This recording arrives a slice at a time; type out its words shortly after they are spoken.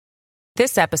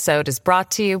This episode is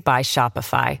brought to you by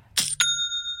Shopify.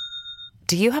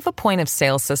 Do you have a point of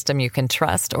sale system you can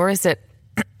trust, or is it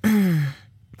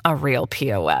a real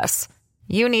POS?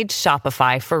 You need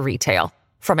Shopify for retail.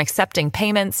 From accepting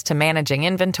payments to managing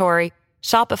inventory,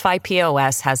 Shopify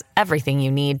POS has everything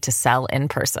you need to sell in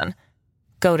person.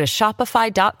 Go to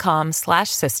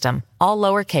shopify.com/system, all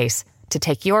lowercase, to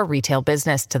take your retail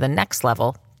business to the next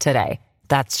level today.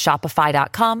 That's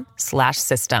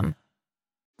shopify.com/system.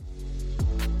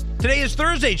 Today is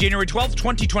Thursday, January 12th,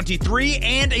 2023,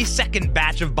 and a second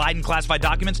batch of Biden classified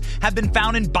documents have been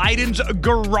found in Biden's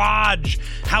garage.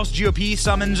 House GOP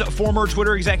summons former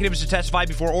Twitter executives to testify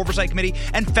before Oversight Committee,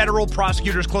 and federal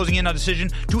prosecutors closing in on a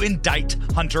decision to indict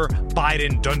Hunter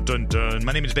Biden. Dun, dun, dun.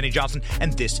 My name is Benny Johnson,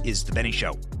 and this is The Benny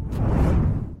Show.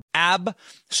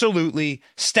 Absolutely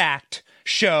stacked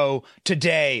show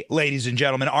today, ladies and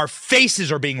gentlemen. Our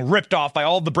faces are being ripped off by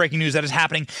all the breaking news that is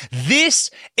happening this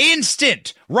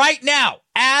instant, right now,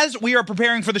 as we are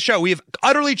preparing for the show. We have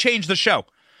utterly changed the show.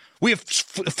 We have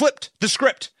flipped the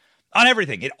script on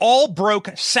everything. It all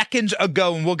broke seconds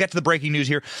ago, and we'll get to the breaking news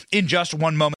here in just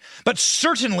one moment. But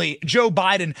certainly, Joe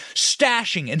Biden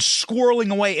stashing and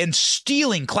squirreling away and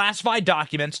stealing classified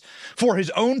documents for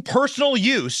his own personal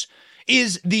use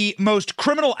is the most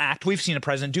criminal act we've seen a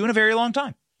president do in a very long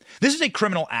time. This is a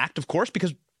criminal act, of course,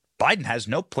 because Biden has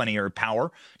no plenary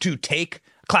power to take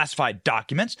classified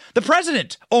documents. The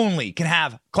president only can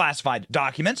have classified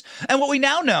documents. And what we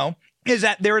now know is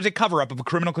that there is a cover-up of a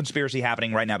criminal conspiracy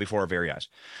happening right now before our very eyes.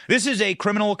 This is a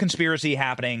criminal conspiracy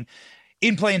happening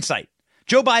in plain sight.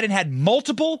 Joe Biden had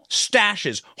multiple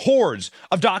stashes, hordes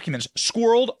of documents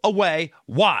squirreled away.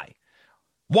 Why?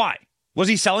 Why? Was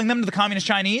he selling them to the Communist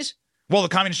Chinese? Well, the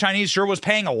Communist Chinese sure was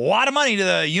paying a lot of money to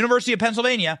the University of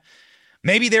Pennsylvania.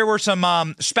 Maybe there were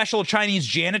some special Chinese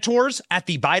janitors at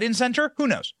the Biden Center. Who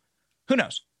knows? Who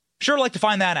knows? Sure like to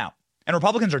find that out. And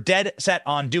Republicans are dead set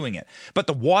on doing it. But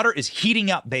the water is heating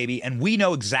up, baby, and we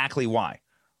know exactly why.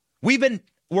 We've been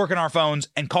working our phones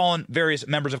and calling various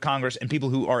members of Congress and people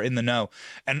who are in the know,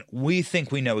 and we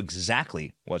think we know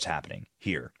exactly what's happening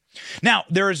here. Now,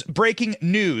 there is breaking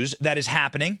news that is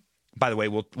happening. By the way,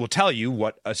 we'll tell you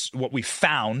what we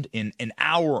found in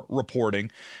our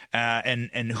reporting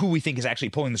and who we think is actually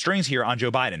pulling the strings here on Joe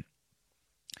Biden.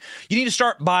 You need to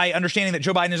start by understanding that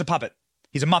Joe Biden is a puppet.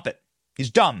 He's a muppet.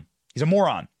 He's dumb. He's a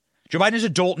moron. Joe Biden is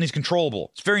adult and he's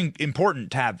controllable. It's very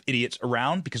important to have idiots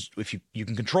around because if you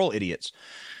can control idiots.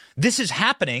 This is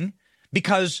happening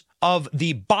because of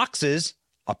the boxes,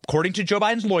 according to Joe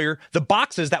Biden's lawyer, the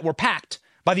boxes that were packed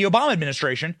by the Obama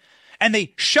administration, and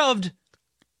they shoved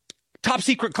top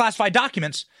secret classified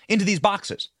documents into these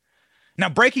boxes. Now,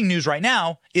 breaking news right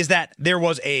now is that there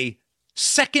was a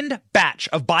second batch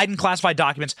of Biden classified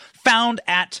documents found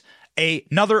at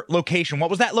another location. What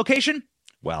was that location?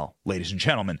 Well, ladies and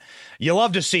gentlemen, you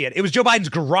love to see it. It was Joe Biden's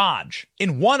garage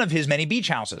in one of his many beach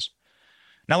houses.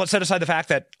 Now, let's set aside the fact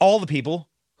that all the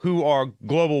people who are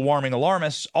global warming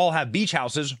alarmists all have beach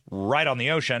houses right on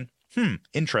the ocean.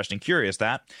 Interesting, curious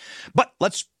that. But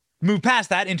let's move past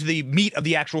that into the meat of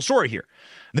the actual story here.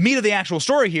 The meat of the actual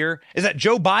story here is that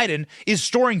Joe Biden is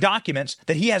storing documents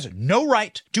that he has no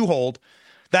right to hold,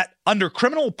 that under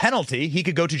criminal penalty, he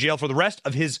could go to jail for the rest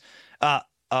of his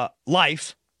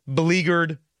life,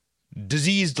 beleaguered,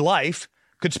 diseased life,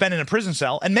 could spend in a prison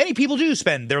cell. And many people do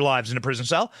spend their lives in a prison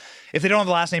cell if they don't have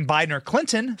the last name Biden or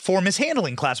Clinton for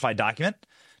mishandling classified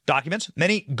documents.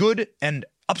 Many good and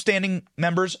upstanding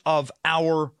members of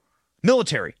our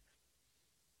military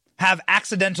have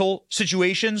accidental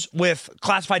situations with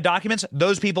classified documents.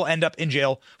 Those people end up in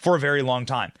jail for a very long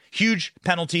time. Huge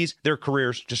penalties, their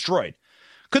careers destroyed.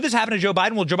 Could this happen to Joe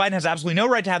Biden? Well, Joe Biden has absolutely no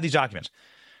right to have these documents.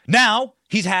 Now,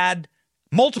 he's had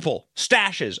multiple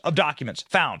stashes of documents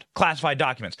found, classified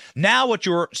documents. Now what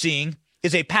you're seeing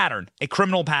is a pattern, a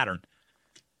criminal pattern.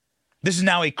 This is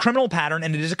now a criminal pattern,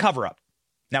 and it is a cover-up.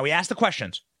 Now, we ask the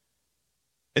questions,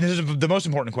 and this is the most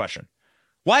important question.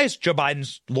 Why is Joe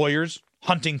Biden's lawyers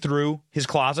hunting through his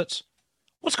closets?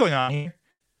 What's going on here?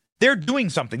 They're doing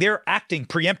something. They're acting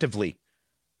preemptively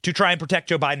to try and protect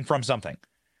Joe Biden from something.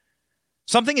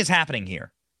 Something is happening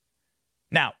here.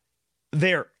 Now,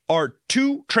 there are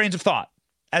two trains of thought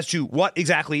as to what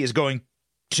exactly is going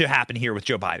to happen here with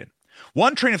Joe Biden.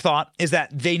 One train of thought is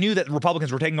that they knew that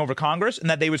Republicans were taking over Congress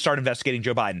and that they would start investigating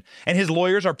Joe Biden. And his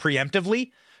lawyers are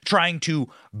preemptively trying to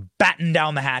batten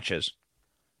down the hatches,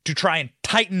 to try and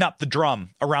tighten up the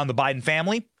drum around the Biden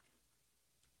family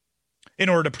in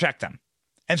order to protect them.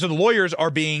 And so the lawyers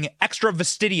are being extra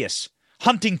fastidious,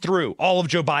 hunting through all of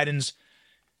Joe Biden's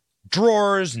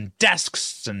drawers and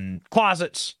desks and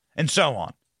closets and so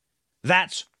on.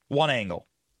 That's one angle.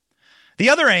 The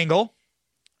other angle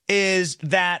is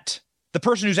that the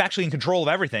person who's actually in control of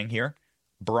everything here,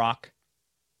 Barack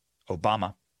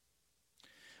Obama.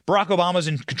 Barack Obama is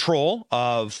in control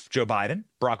of Joe Biden.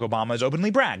 Barack Obama has openly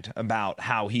bragged about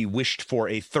how he wished for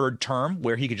a third term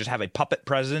where he could just have a puppet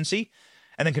presidency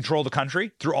and then control the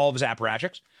country through all of his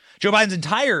apparatchiks. Joe Biden's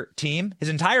entire team, his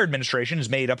entire administration is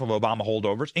made up of Obama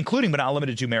holdovers, including but not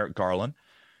limited to Merrick Garland,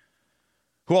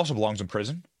 who also belongs in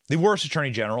prison, the worst attorney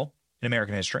general in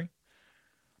American history.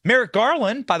 Merrick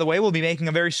Garland, by the way, will be making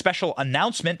a very special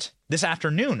announcement this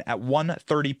afternoon at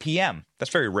 1:30 p.m.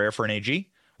 That's very rare for an AG.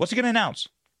 What's he going to announce?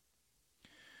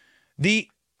 The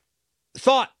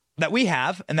thought that we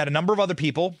have, and that a number of other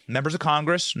people, members of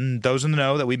Congress, and those in the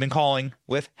know that we've been calling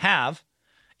with have,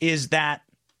 is that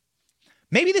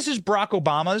maybe this is Barack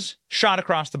Obama's shot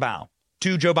across the bow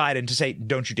to Joe Biden to say,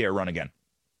 don't you dare run again.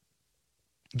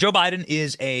 Joe Biden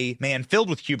is a man filled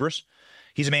with hubris.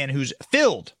 He's a man who's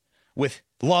filled with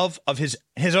love of his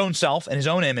own self and his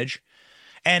own image.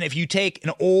 And if you take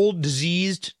an old,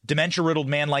 diseased, dementia-riddled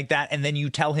man like that and then you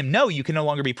tell him, no, you can no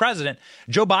longer be president,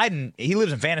 Joe Biden, he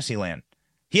lives in fantasy land.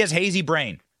 He has hazy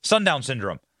brain, sundown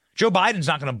syndrome. Joe Biden's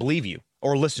not going to believe you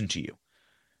or listen to you.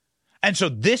 And so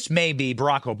this may be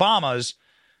Barack Obama's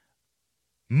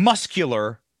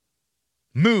muscular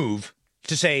move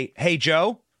to say, hey,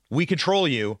 Joe, we control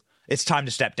you. It's time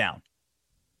to step down.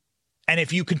 And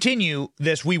if you continue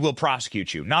this, we will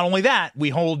prosecute you. Not only that, we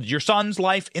hold your son's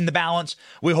life in the balance.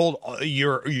 We hold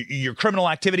your criminal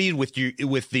activities with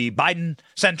the Biden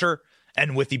Center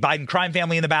and with the Biden crime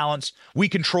family in the balance. We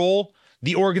control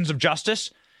the organs of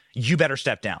justice. You better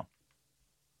step down.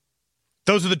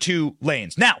 Those are the two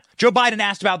lanes. Now, Joe Biden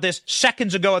asked about this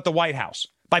seconds ago at the White House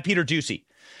by Peter Doocy.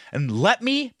 And let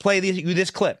me play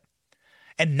this clip.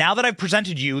 And now that I've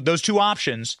presented you those two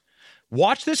options,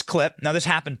 watch this clip. Now, this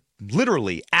happened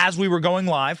literally as we were going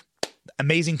live.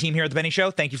 Amazing team here at The Benny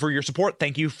Show. Thank you for your support.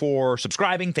 Thank you for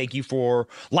subscribing. Thank you for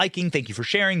liking. Thank you for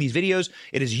sharing these videos.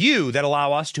 It is you that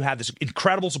allow us to have this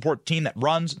incredible support team that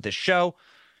runs this show.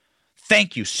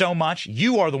 Thank you so much.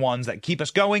 You are the ones that keep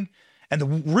us going. And the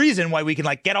reason why we can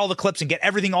get all the clips and get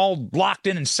everything all locked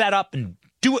in and set up and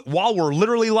do it while we're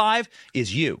literally live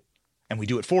is you. And we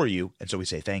do it for you. And so we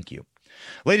say thank you.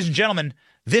 Ladies and gentlemen,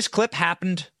 this clip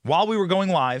happened while we were going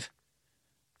live.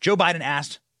 Joe Biden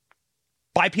asked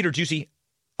by Peter Doocy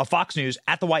of Fox News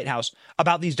at the White House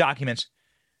about these documents.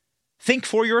 Think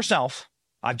for yourself.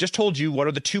 I've just told you what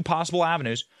are the two possible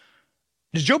avenues.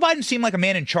 Does Joe Biden seem like a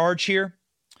man in charge here?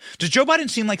 Does Joe Biden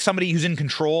seem like somebody who's in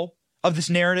control of this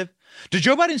narrative? Does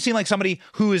Joe Biden seem like somebody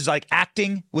who is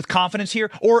acting with confidence here?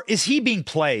 Or is he being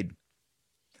played?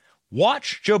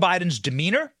 Watch Joe Biden's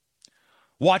demeanor.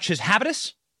 Watch his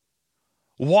habitus.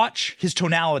 Watch his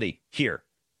tonality here.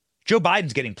 Joe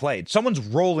Biden's getting played. Someone's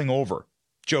rolling over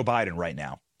Joe Biden right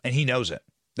now, and he knows it.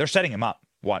 They're setting him up.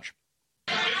 Watch.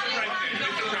 Mr.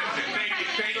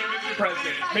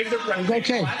 President,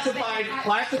 okay.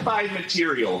 Classified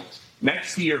material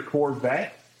next to your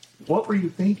Corvette. What were you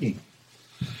thinking?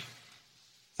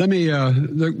 Let me,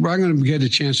 I'm going to get a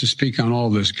chance to speak on all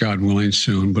this, God willing,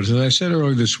 soon. But as I said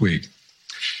earlier this week,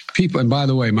 people, and by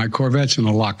the way, my Corvette's in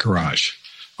a locked garage.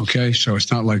 Okay, so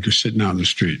it's not like you're sitting out in the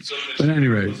street. So but at any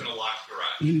rate, in a locked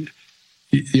garage.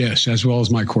 Yes, as well as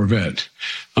my Corvette.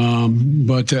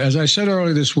 But as I said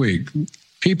earlier this week,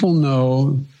 people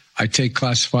know I take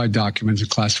classified documents and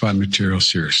classified material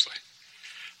seriously.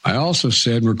 I also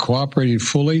said we're cooperating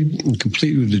fully and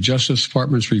completely with the Justice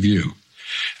Department's review.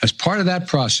 As part of that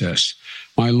process,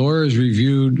 my lawyers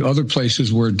reviewed other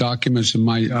places where documents from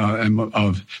my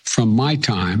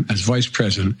time as vice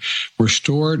president were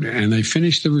stored, and they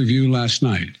finished the review last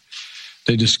night.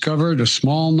 They discovered a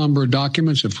small number of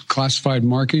documents of classified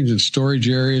markings in storage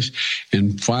areas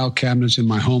and file cabinets in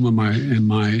my home and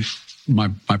my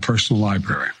personal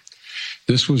library.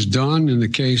 This was done in the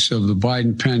case of the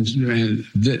Biden Penn.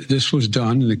 This was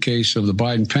done in the case of the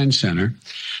Biden Penn Center.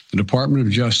 The Department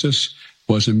of Justice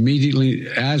was immediately,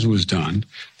 as was done,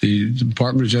 the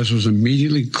Department of Justice was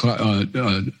immediately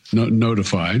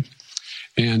notified,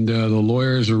 and the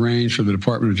lawyers arranged for the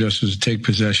Department of Justice to take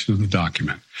possession of the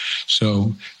document.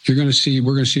 So we're going to see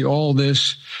all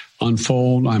this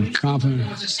unfold. I'm confident.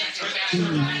 Thank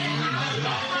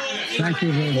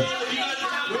you very much.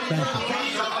 Thank you.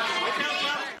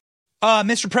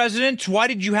 Mr. President, why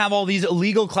did you have all these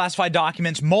illegal classified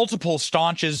documents, multiple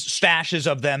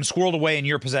stashes of them squirreled away in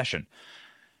your possession?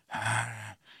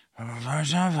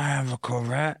 First off, I have a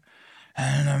Corvette,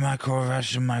 and then my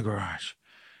Corvette's in my garage.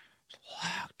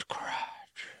 Locked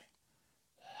garage.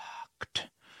 Locked.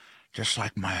 Just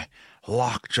like my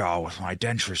lockjaw with my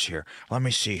dentures here. Let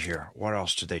me see here. What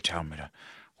else did they tell me to...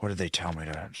 What did they tell me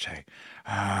to say?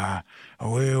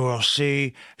 We will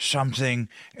see something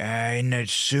in it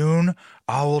soon.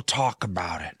 I will talk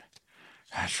about it.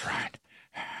 That's right.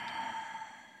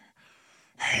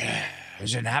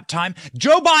 Is it nap time?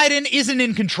 Joe Biden isn't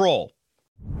in control.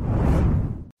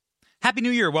 Happy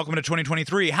New Year. Welcome to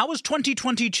 2023. How was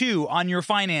 2022 on your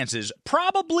finances?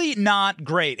 Probably not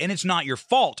great, and it's not your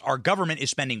fault. Our government is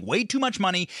spending way too much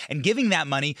money and giving that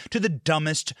money to the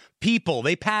dumbest people.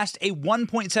 They passed a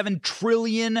 $1.7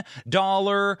 trillion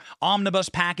omnibus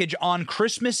package on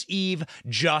Christmas Eve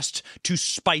just to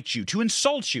spite you, to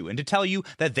insult you, and to tell you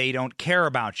that they don't care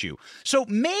about you. So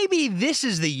maybe this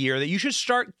is the year that you should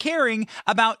start caring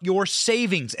about your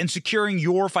savings and securing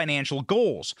your financial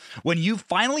goals. When you've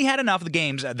finally had enough of the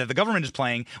games that the government is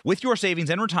playing with your savings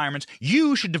and retirements,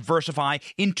 you should diversify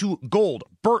into gold,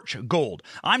 Birch Gold.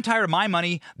 I'm tired of my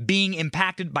money being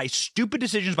impacted by stupid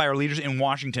decisions by our leaders in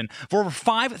Washington. For over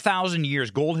 5,000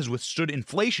 years, gold has withstood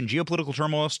inflation, geopolitical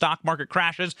turmoil, stock market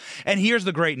crashes, and here's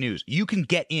the great news. You can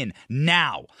get in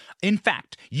now. In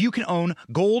fact, you can own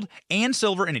gold and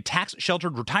silver in a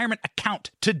tax-sheltered retirement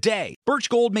account today. Birch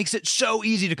Gold makes it so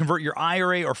easy to convert your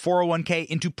IRA or 401k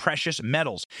into precious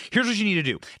metals. Here's what you need to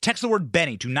do. Text the word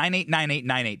Benny to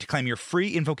 989898 to claim your free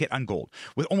info kit on gold.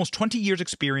 With almost 20 years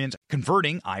experience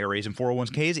converting IRAs and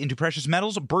 401ks into precious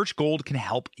metals, Birch Gold can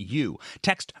help you.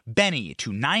 Text Benny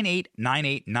to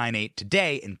 989898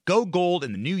 today and go gold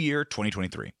in the new year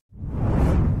 2023.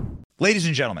 Ladies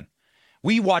and gentlemen,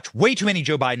 we watch way too many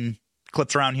Joe Biden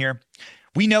clips around here.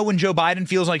 We know when Joe Biden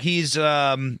feels like he's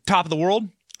top of the world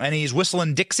and he's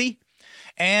whistling Dixie.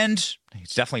 And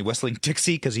he's definitely whistling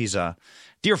Dixie because he's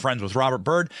dear friends with Robert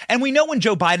Byrd. And we know when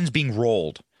Joe Biden's being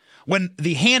rolled. When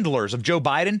the handlers of Joe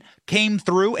Biden come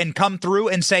through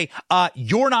and say,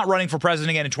 you're not running for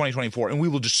president again in 2024, and we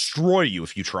will destroy you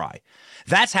if you try.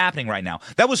 That's happening right now.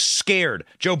 That was scared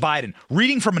Joe Biden,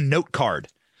 reading from a note card,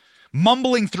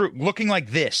 mumbling through, looking like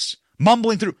this,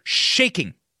 mumbling through,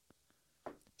 shaking,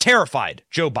 terrified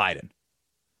Joe Biden.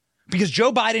 Because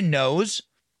Joe Biden knows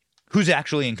who's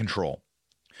actually in control.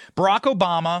 Barack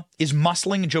Obama is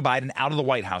muscling Joe Biden out of the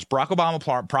White House. Barack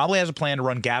Obama probably has a plan to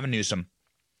run Gavin Newsom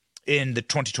in the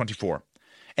 2024.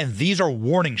 And these are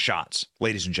warning shots,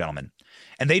 ladies and gentlemen.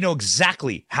 And they know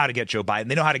exactly how to get Joe Biden.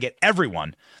 They know how to get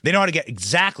everyone. They know how to get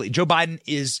exactly. Joe Biden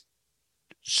is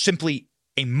simply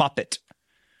a muppet.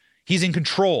 He's in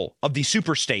control of the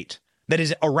super state that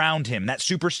is around him. That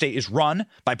super state is run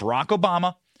by Barack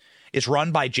Obama. It's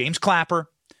run by James Clapper.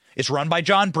 It's run by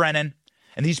John Brennan.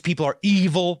 And these people are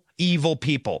evil, evil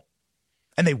people.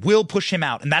 And they will push him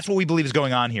out. And that's what we believe is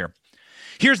going on here.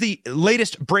 Here's the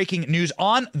latest breaking news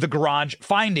on the Garage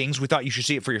findings. We thought you should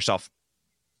see it for yourself.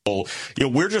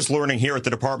 We're just learning here at the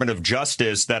Department of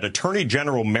Justice that Attorney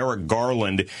General Merrick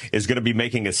Garland is going to be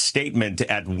making a statement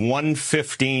at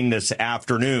 1:15 this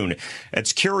afternoon.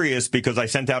 It's curious because I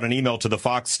sent out an email to the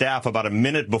Fox staff about a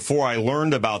minute before I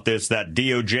learned about this, that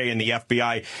DOJ and the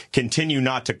FBI continue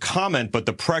not to comment, but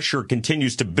the pressure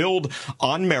continues to build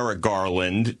on Merrick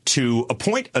Garland to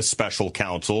appoint a special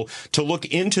counsel to look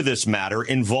into this matter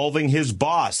involving his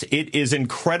boss. It is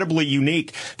incredibly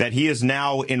unique that he is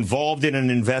now involved in an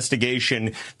investigation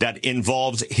that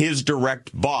involves his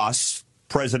direct boss,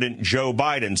 President Joe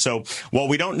Biden. So while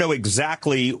we don't know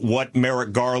exactly what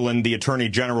Merrick Garland, the Attorney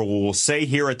General, will say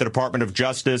here at the Department of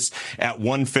Justice at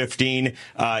 1:15,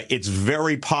 it's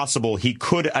very possible he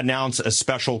could announce a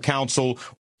special counsel.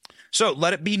 So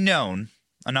let it be known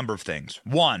a number of things.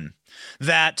 One,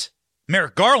 that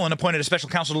Merrick Garland appointed a special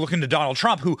counsel to look into Donald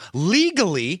Trump, who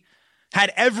legally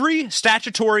had every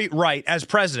statutory right as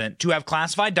president to have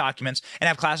classified documents and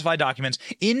have classified documents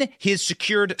in his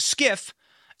secured skiff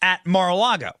at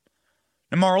Mar-a-Lago.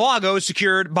 Now, Mar-a-Lago is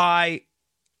secured by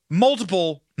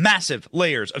multiple massive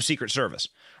layers of Secret Service.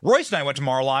 Royce and I went to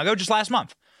Mar-a-Lago just last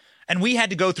month, and we had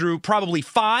to go through probably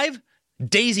 5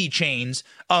 daisy chains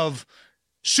of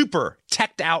super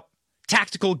teched out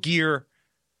tactical gear,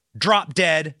 drop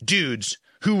dead dudes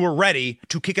who were ready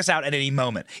to kick us out at any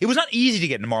moment. It was not easy to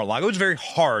get into Mar-a-Lago. It was very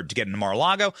hard to get into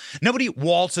Mar-a-Lago. Nobody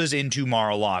waltzes into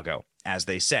Mar-a-Lago, as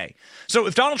they say. So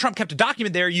if Donald Trump kept a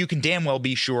document there, you can damn well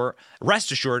be sure,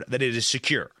 rest assured, that it is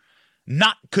secure.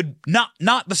 Not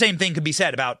the same thing could be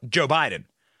said about Joe Biden.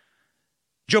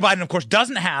 Joe Biden, of course,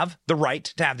 doesn't have the right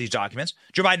to have these documents.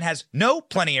 Joe Biden has no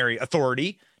plenary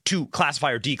authority to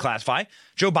classify or declassify.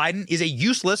 Joe Biden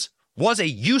was a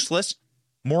useless,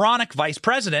 moronic vice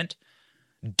president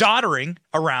doddering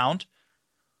around,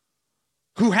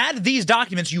 who had these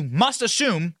documents, you must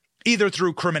assume, either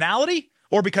through criminality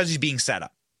or because he's being set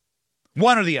up.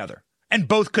 One or the other. And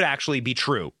both could actually be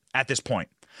true at this point.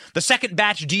 The second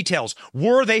batch details,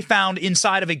 were they found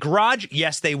inside of a garage?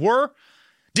 Yes, they were.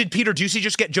 Did Peter Doocy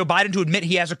just get Joe Biden to admit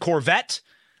he has a Corvette,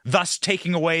 thus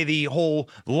taking away the whole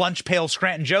lunch pail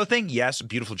Scranton Joe thing? Yes,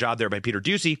 beautiful job there by Peter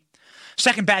Doocy.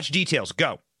 Second batch details,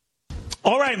 go.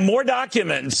 All right, more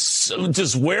documents.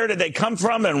 Just where did they come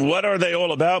from and what are they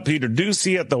all about? Peter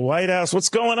Doocy at the White House. What's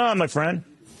going on, my friend?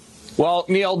 Well,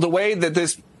 Neil, the way that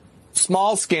this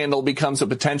small scandal becomes a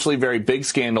potentially very big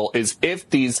scandal is if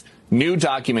these new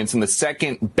documents in the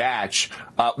second batch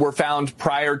were found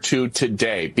prior to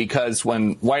today, because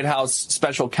when White House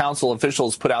special counsel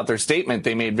officials put out their statement,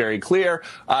 they made very clear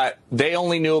they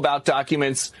only knew about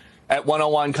documents at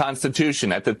 101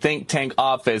 Constitution, at the think tank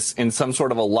office in some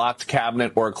sort of a locked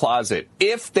cabinet or a closet.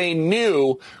 If they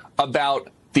knew about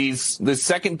the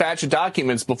second batch of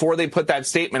documents before they put that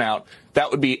statement out, that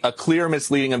would be a clear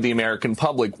misleading of the American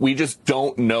public. We just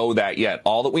don't know that yet.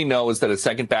 All that we know is that a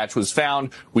second batch was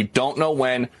found. We don't know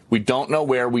when. We don't know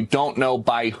where. We don't know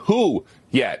by who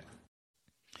yet.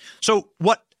 So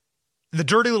what the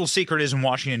dirty little secret is in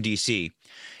Washington, D.C.,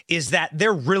 is that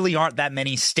there really aren't that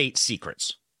many state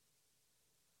secrets.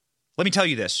 Let me tell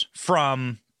you this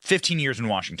from 15 years in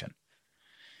Washington,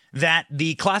 that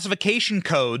the classification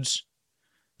codes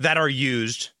that are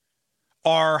used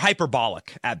are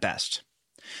hyperbolic at best.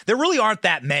 There really aren't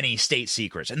that many state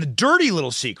secrets. And the dirty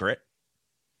little secret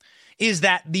is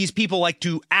that these people like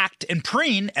to act and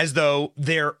preen as though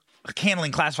they're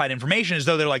handling classified information, as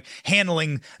though they're like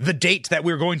handling the date that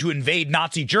we're going to invade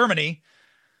Nazi Germany.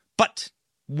 But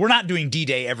we're not doing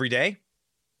D-Day every day.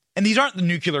 And these aren't the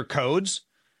nuclear codes.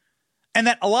 And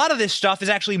that a lot of this stuff is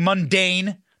actually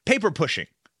mundane paper pushing.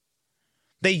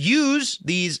 They use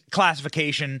these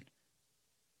classification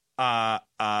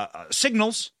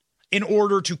signals in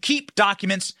order to keep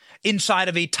documents inside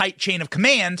of a tight chain of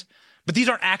command, but these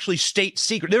aren't actually state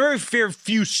secrets. There are very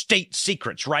few state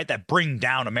secrets, right, that bring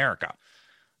down America.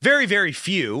 Very, very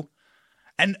few.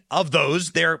 And of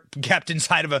those, they're kept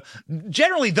inside of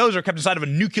generally those are kept inside of a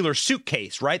nuclear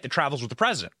suitcase, right, that travels with the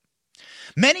president.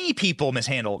 Many people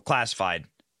mishandle classified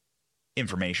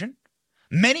information.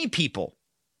 Many people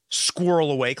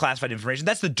squirrel away classified information.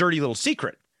 That's the dirty little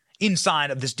secret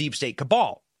inside of this deep state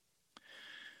cabal.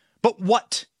 But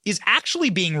what is actually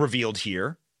being revealed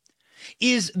here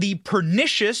is the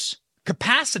pernicious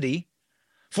capacity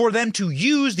for them to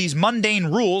use these mundane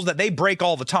rules that they break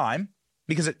all the time,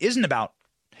 because it isn't about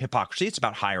hypocrisy, it's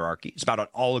about hierarchy, it's about an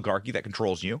oligarchy that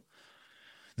controls you.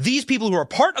 These people who are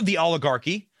part of the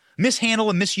oligarchy mishandle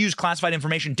and misuse classified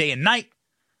information day and night,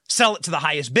 sell it to the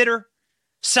highest bidder,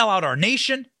 sell out our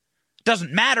nation.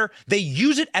 Doesn't matter. They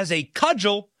use it as a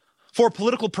cudgel for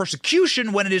political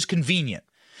persecution when it is convenient.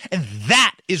 And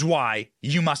that is why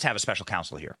you must have a special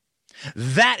counsel here.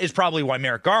 That is probably why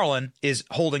Merrick Garland is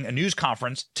holding a news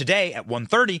conference today at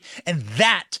 1:30, and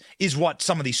that is what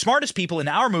some of the smartest people in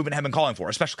our movement have been calling for,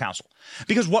 a special counsel.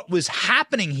 Because what was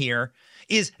happening here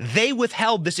is they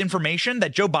withheld this information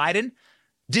that Joe Biden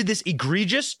did this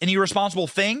egregious and irresponsible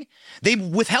thing. They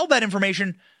withheld that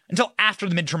information until after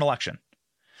the midterm election.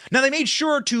 Now, they made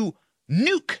sure to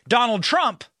nuke Donald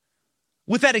Trump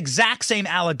with that exact same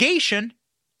allegation,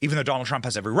 even though Donald Trump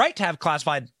has every right to have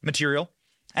classified material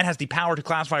and has the power to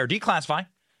classify or declassify.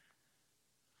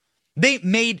 They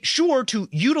made sure to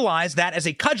utilize that as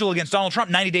a cudgel against Donald Trump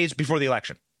 90 days before the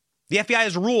election. The FBI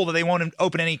has a rule that they won't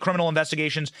open any criminal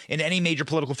investigations into any major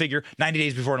political figure 90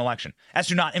 days before an election, as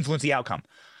to not influence the outcome.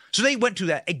 So they went to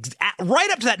that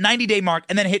right up to that 90-day mark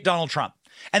and then hit Donald Trump.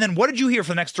 And then what did you hear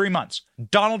for the next 3 months?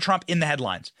 Donald Trump in the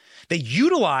headlines. They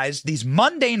utilized these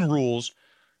mundane rules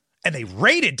and they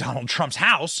raided Donald Trump's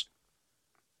house,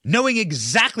 knowing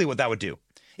exactly what that would do.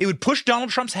 It would push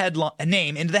Donald Trump's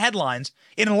name into the headlines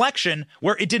in an election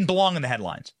where it didn't belong in the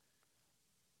headlines.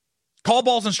 Call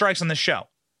balls and strikes on this show.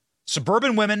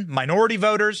 Suburban women, minority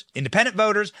voters, independent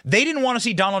voters, they didn't want to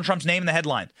see Donald Trump's name in the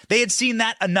headline. They had seen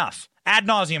that enough, ad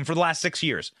nauseum, for the last 6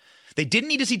 years. They didn't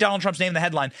need to see Donald Trump's name in the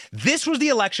headline. This was the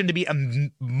election to be a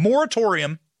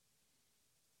moratorium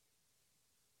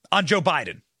on Joe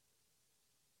Biden.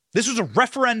 This was a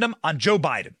referendum on Joe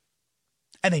Biden.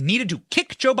 And they needed to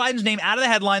kick Joe Biden's name out of the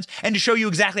headlines and to show you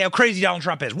exactly how crazy Donald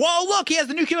Trump is. Whoa, look, he has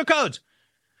the nuclear codes.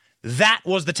 That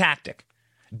was the tactic.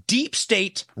 Deep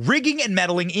state rigging and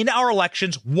meddling in our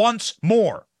elections once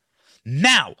more.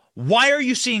 Now, why are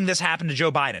you seeing this happen to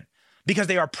Joe Biden? Because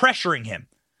they are pressuring him.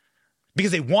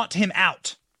 Because they want him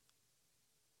out.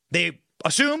 They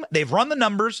assume they've run the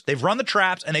numbers, they've run the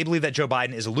traps, and they believe that Joe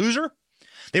Biden is a loser.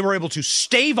 They were able to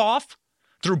stave off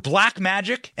through black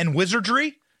magic and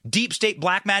wizardry, deep state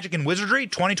black magic and wizardry,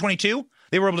 2022.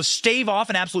 They were able to stave off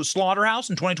an absolute slaughterhouse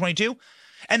in 2022,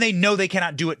 and they know they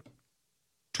cannot do it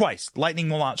Twice. Lightning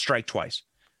will not strike twice.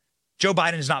 Joe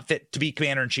Biden is not fit to be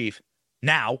commander-in-chief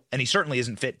now, and he certainly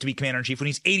isn't fit to be commander-in-chief when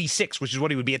he's 86, which is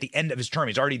what he would be at the end of his term.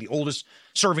 He's already the oldest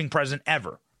serving president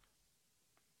ever.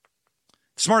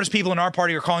 The smartest people in our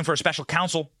party are calling for a special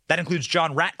counsel. That includes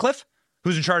John Ratcliffe,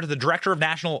 who's in charge of the Director of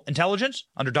National Intelligence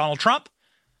under Donald Trump,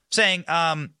 saying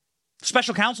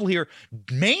special counsel here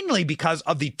mainly because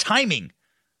of the timing.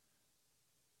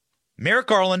 Merrick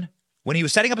Garland, when he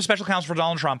was setting up a special counsel for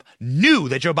Donald Trump, knew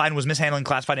that Joe Biden was mishandling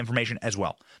classified information as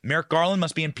well. Merrick Garland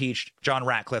must be impeached. John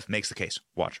Ratcliffe makes the case.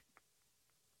 Watch.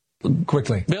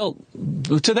 Quickly. Bill,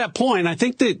 to that point, I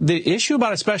think the issue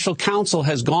about a special counsel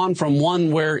has gone from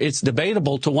one where it's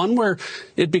debatable to one where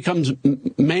it becomes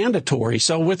mandatory.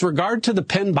 So with regard to the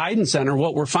Penn Biden Center,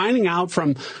 what we're finding out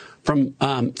from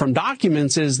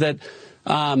documents is that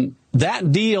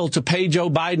that deal to pay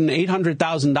Joe Biden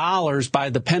 $800,000 by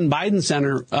the Penn Biden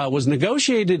Center was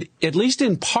negotiated, at least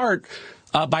in part,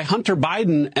 by Hunter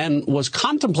Biden and was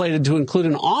contemplated to include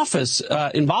an office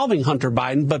involving Hunter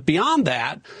Biden. But beyond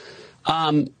that,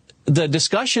 the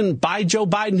discussion by Joe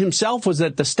Biden himself was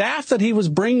that the staff that he was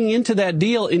bringing into that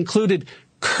deal included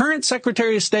current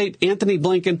Secretary of State Antony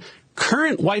Blinken,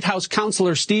 current White House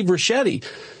counselor Steve Ricchetti.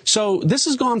 So this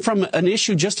has gone from an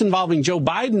issue just involving Joe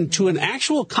Biden to an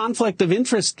actual conflict of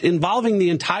interest involving the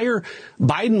entire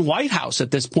Biden White House at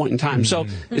this point in time. So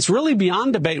it's really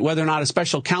beyond debate whether or not a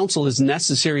special counsel is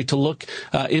necessary to look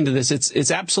into this.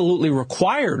 It's absolutely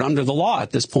required under the law at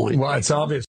this point. Well, it's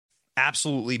obvious.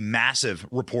 Absolutely massive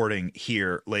reporting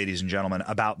here, ladies and gentlemen,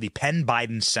 about the Penn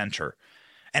Biden Center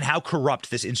and how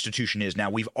corrupt this institution is. Now,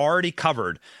 we've already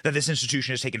covered that this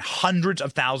institution has taken hundreds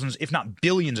of thousands, if not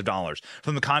billions of dollars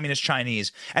from the communist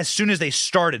Chinese as soon as they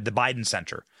started the Biden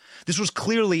Center. This was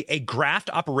clearly a graft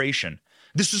operation.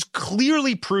 This was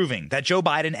clearly proving that Joe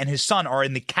Biden and his son are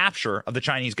in the capture of the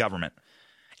Chinese government,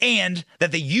 and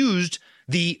that they used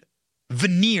the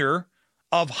veneer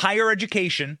of higher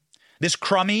education, this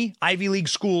crummy Ivy League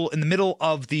school in the middle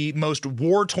of the most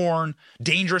war-torn,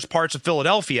 dangerous parts of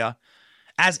Philadelphia,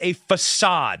 as a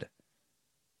facade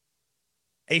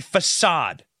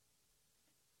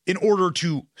in order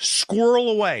to squirrel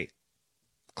away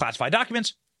classified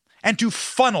documents and to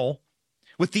funnel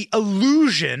with the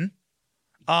illusion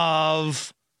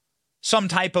of some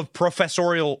type of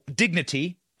professorial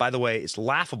dignity. By the way, it's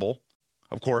laughable,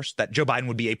 of course, that Joe Biden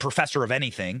would be a professor of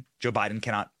anything. Joe Biden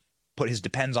cannot put his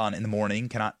Depends on in the morning,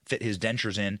 cannot fit his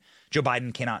dentures in. Joe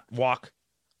Biden cannot walk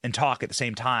and talk at the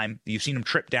same time. You've seen him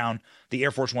trip down the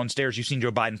Air Force One stairs. You've seen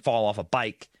Joe Biden fall off a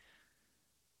bike.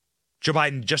 Joe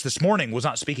Biden just this morning was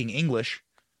not speaking English.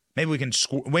 Maybe we can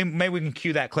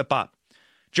cue that clip up.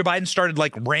 Joe Biden started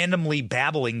like randomly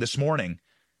babbling this morning,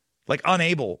 like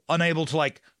unable to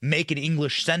like make an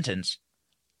English sentence.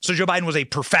 So Joe Biden was a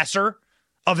professor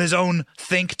of his own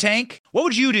think tank. What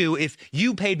would you do if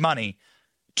you paid money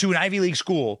to an Ivy League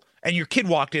school and your kid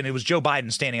walked in, it was Joe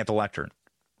Biden standing at the lectern,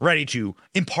 ready to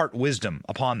impart wisdom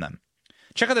upon them?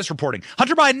 Check out this reporting.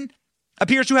 Hunter Biden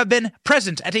appears to have been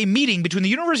present at a meeting between the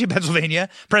University of Pennsylvania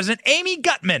President Amy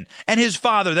Gutmann and his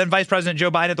father, then Vice President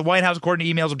Joe Biden, at the White House, according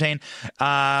to emails obtained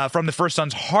from the first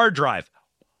son's hard drive.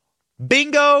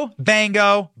 Bingo,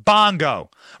 bango, bongo.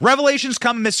 Revelations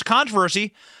come amidst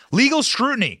controversy, legal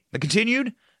scrutiny, the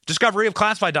continued discovery of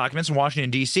classified documents in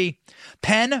Washington, D.C.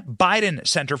 Penn Biden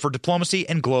Center for Diplomacy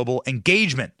and Global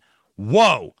Engagement.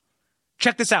 Whoa.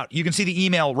 Check this out. You can see the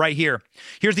email right here.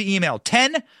 Here's the email.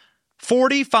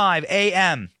 10:45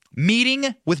 a.m.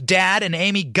 Meeting with Dad and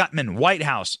Amy Gutmann, White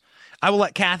House. I will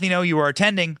let Kathy know you are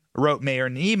attending, wrote Mayor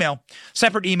in an email.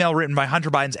 Separate email written by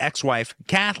Hunter Biden's ex-wife,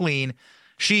 Kathleen.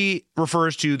 She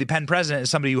refers to the Penn president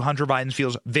as somebody who Hunter Biden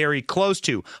feels very close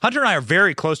to. Hunter and I are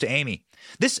very close to Amy.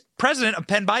 This president of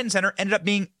Penn Biden Center ended up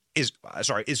being, is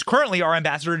currently our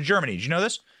ambassador to Germany. Did you know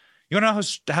this? You want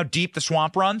to know how deep the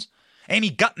swamp runs?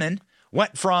 Amy Gutmann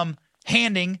went from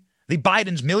handing the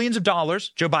Bidens millions of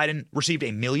dollars, Joe Biden received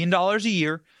 $1 million a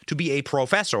year to be a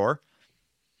professor,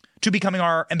 to becoming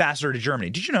our ambassador to Germany.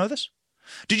 Did you know this?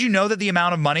 Did you know that the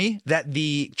amount of money that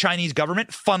the Chinese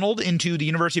government funneled into the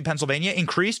University of Pennsylvania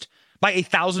increased by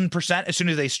 1,000% as soon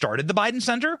as they started the Biden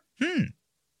Center?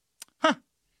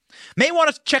 May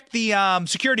want to check the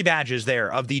security badges there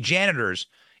of the janitors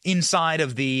inside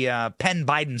of the Penn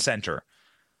Biden Center.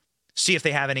 See if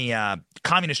they have any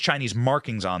communist Chinese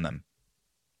markings on them.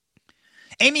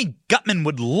 Amy Gutmann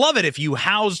would love it if you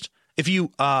hosted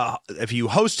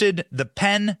the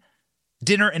Penn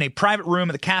dinner in a private room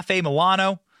at the Cafe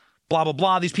Milano. Blah blah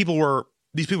blah. These people were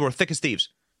thick as thieves.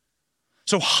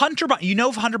 So if Hunter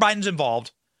Biden's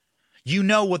involved, you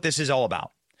know what this is all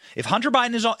about. If Hunter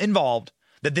Biden is involved,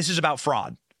 that this is about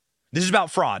fraud. This is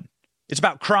about fraud. It's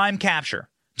about crime capture.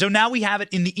 So now we have it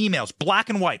in the emails, black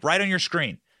and white, right on your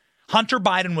screen. Hunter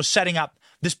Biden was setting up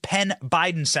this Penn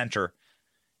Biden Center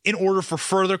in order for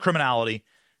further criminality.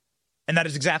 And that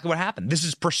is exactly what happened. This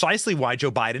is precisely why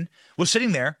Joe Biden was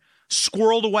sitting there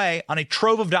squirreled away on a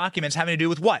trove of documents having to do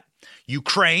with what?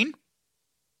 Ukraine,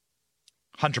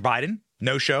 Hunter Biden,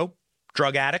 no show,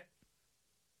 drug addict,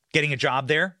 getting a job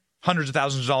there, hundreds of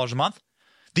thousands of dollars a month.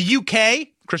 The UK,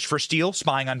 Christopher Steele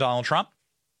spying on Donald Trump.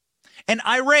 And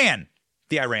Iran,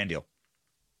 the Iran deal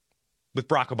with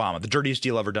Barack Obama, the dirtiest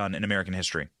deal ever done in American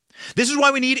history. This is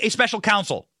why we need a special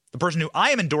counsel. The person who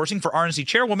I am endorsing for RNC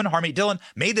chairwoman, Harmeet Dillon,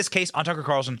 made this case on Tucker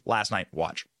Carlson last night.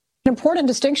 Watch. An important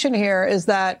distinction here is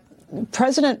that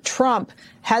President Trump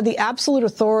had the absolute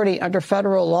authority under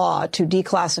federal law to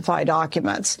declassify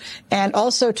documents and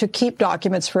also to keep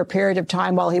documents for a period of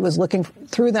time while he was looking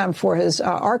through them for his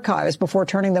archives before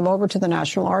turning them over to the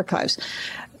National Archives.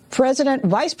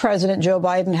 Vice President Joe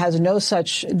Biden has no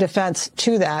such defense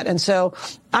to that. And so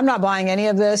I'm not buying any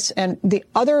of this. And the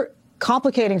other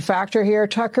complicating factor here,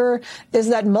 Tucker, is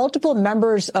that multiple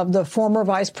members of the former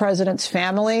vice president's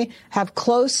family have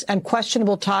close and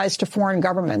questionable ties to foreign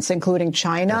governments, including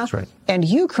China and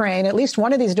Ukraine. At least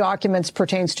one of these documents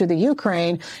pertains to the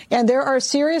Ukraine. And there are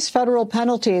serious federal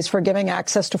penalties for giving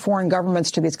access to foreign governments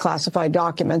to these classified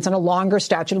documents and a longer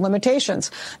statute of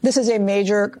limitations. This is a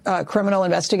major criminal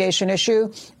investigation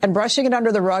issue, and brushing it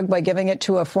under the rug by giving it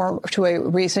to a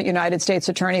recent United States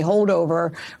attorney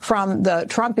holdover from the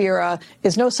Trump era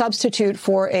is no substitute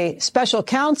for a special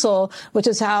counsel, which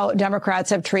is how Democrats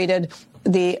have treated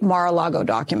the Mar-a-Lago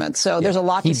documents. So there's a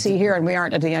lot to see here, and we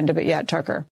aren't at the end of it yet,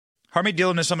 Tucker. Harmeet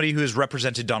Dillon is somebody who has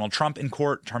represented Donald Trump in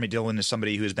court. Harmeet Dillon is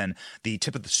somebody who has been the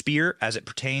tip of the spear as it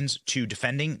pertains to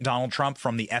defending Donald Trump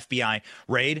from the FBI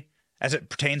raid, as it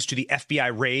pertains to the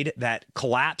FBI raid that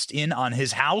collapsed in on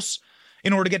his house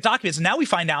in order to get documents. And now we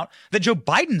find out that Joe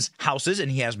Biden's houses,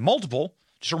 and he has multiple,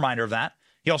 just a reminder of that,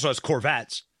 he also has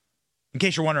Corvettes. In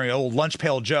case you're wondering, old lunch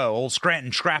pail Joe, old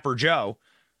Scranton Scrapper Joe,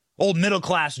 old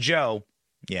middle-class Joe.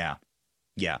 Yeah,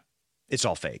 it's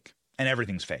all fake, and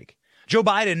everything's fake. Joe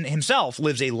Biden himself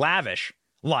lives a lavish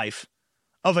life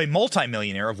of a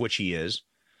multimillionaire, of which he is,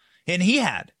 and he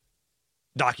had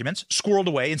documents squirreled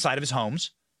away inside of his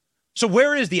homes. So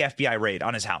where is the FBI raid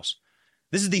on his house?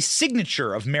 This is the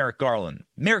signature of Merrick Garland.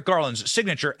 Merrick Garland's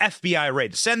signature FBI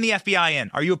raid. Send the FBI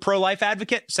in. Are you a pro-life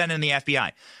advocate? Send in the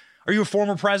FBI. Are you a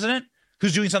former president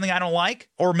who's doing something I don't like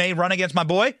or may run against my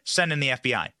boy? Send in the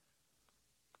FBI.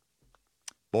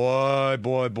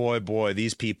 Boy,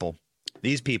 these people,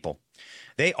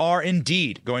 they are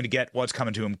indeed going to get what's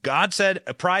coming to them. God said,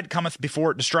 pride cometh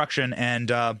before destruction, and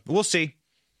we'll see.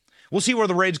 We'll see where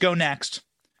the raids go next.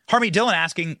 Harmeet Dillon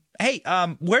asking, hey,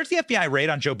 where's the FBI raid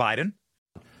on Joe Biden?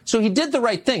 So he did the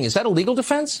right thing. Is that a legal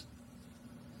defense?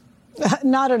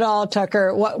 Not at all,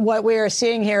 Tucker. What we are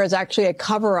seeing here is actually a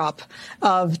cover-up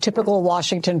of typical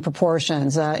Washington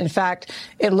proportions. In fact,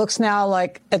 it looks now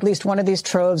like at least one of these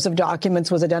troves of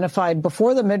documents was identified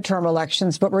before the midterm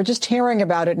elections, but we're just hearing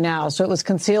about it now. So it was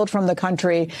concealed from the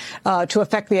country to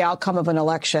affect the outcome of an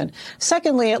election.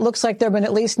 Secondly, it looks like there have been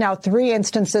at least now 3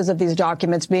 instances of these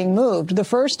documents being moved. The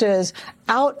first is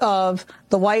out of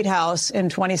the White House in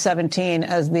 2017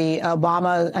 as the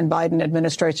Obama and Biden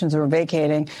administrations were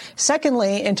vacating.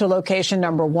 Secondly, into location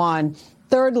number 1.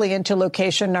 Thirdly, into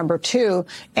location number 2.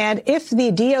 And if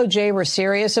the DOJ were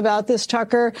serious about this,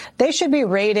 Tucker, they should be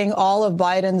raiding all of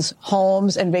Biden's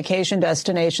homes and vacation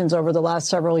destinations over the last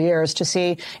several years to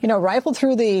see, rifle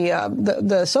through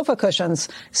the sofa cushions,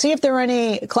 see if there are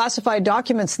any classified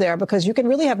documents there, because you can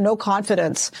really have no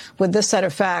confidence with this set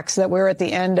of facts that we're at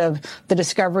the end of the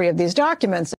discovery of these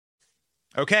documents.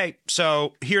 Okay,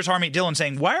 so here's Harmeet Dillon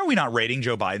saying, why are we not raiding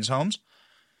Joe Biden's homes?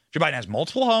 Joe Biden has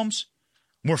multiple homes.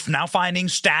 We're now finding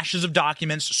stashes of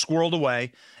documents squirreled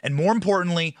away. And more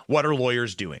importantly, what are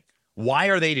lawyers doing? Why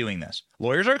are they doing this?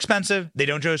 Lawyers are expensive. They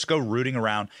don't just go rooting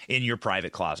around in your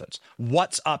private closets.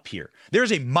 What's up here?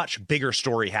 There's a much bigger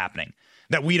story happening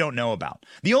that we don't know about.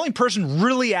 The only person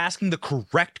really asking the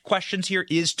correct questions here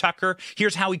is Tucker.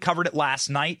 Here's how he covered it last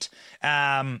night.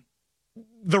 The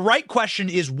right question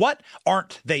is, what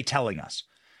aren't they telling us?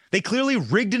 They clearly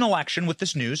rigged an election with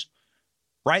this news,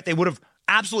 right? They would have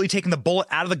absolutely taken the bullet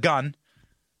out of the gun.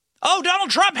 Oh,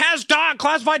 Donald Trump has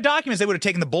classified documents. They would have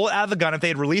taken the bullet out of the gun if they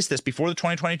had released this before the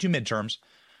 2022 midterms.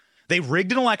 They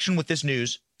rigged an election with this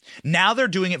news. Now they're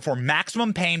doing it for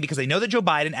maximum pain because they know that Joe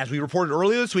Biden, as we reported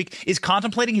earlier this week, is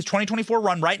contemplating his 2024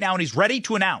 run right now, and he's ready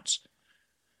to announce.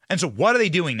 And so what are they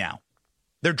doing now?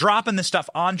 They're dropping this stuff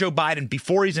on Joe Biden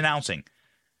before he's announcing.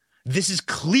 This is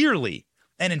clearly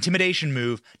an intimidation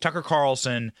move. Tucker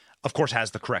Carlson of course,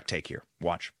 has the correct take here.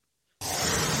 Watch.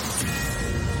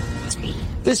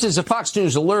 This is a Fox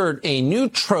News alert. A new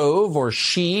trove or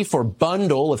sheaf or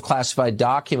bundle of classified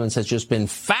documents has just been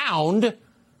found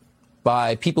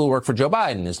by people who work for Joe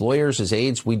Biden, his lawyers, his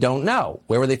aides. We don't know.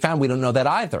 Where were they found? We don't know that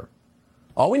either.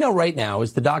 All we know right now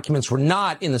is the documents were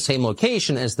not in the same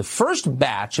location as the first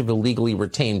batch of illegally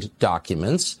retained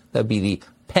documents. That would be the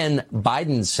Penn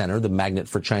Biden Center, the magnet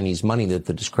for Chinese money that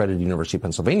the discredited University of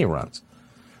Pennsylvania runs.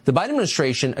 The Biden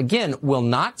administration, again, will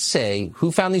not say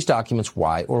who found these documents,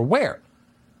 why, or where.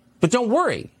 But don't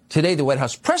worry. Today, the White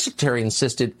House press secretary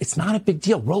insisted it's not a big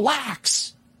deal.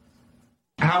 Relax.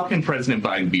 How can President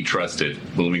Biden be trusted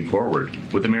moving forward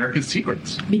with America's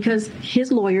secrets? Because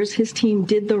his lawyers, his team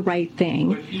did the right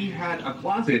thing. But he had a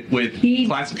closet with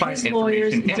classified his information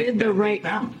lawyers in it did the that right. they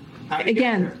found.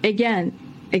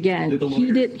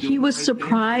 Again. He was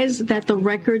surprised that the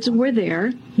records were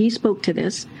there. He spoke to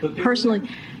this personally.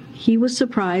 He was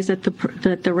surprised that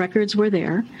the records were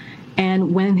there,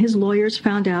 and when his lawyers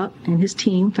found out and his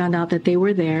team found out that they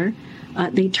were there,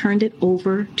 they turned it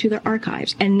over to their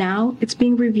archives, and now it's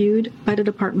being reviewed by the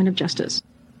Department of Justice.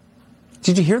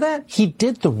 Did you hear that? He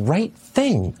did the right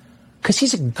thing because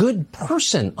he's a good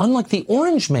person, unlike the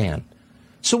Orange Man.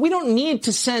 So we don't need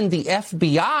to send the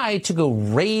FBI to go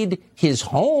raid his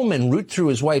home and root through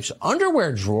his wife's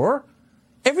underwear drawer.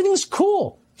 Everything's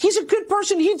cool. He's a good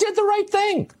person. He did the right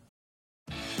thing.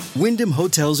 Wyndham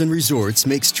Hotels and Resorts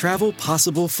makes travel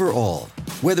possible for all.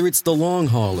 Whether it's the long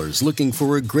haulers looking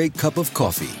for a great cup of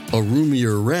coffee, a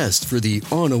roomier rest for the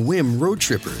on-a-whim road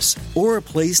trippers, or a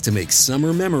place to make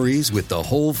summer memories with the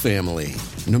whole family.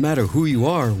 No matter who you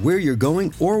are, where you're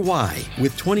going, or why,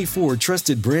 with 24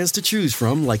 trusted brands to choose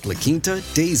from like La Quinta,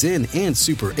 Days Inn, and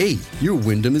Super 8, your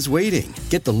Wyndham is waiting.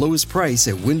 Get the lowest price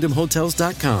at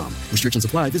WyndhamHotels.com. Restrictions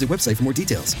apply. Visit website for more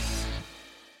details.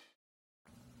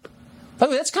 By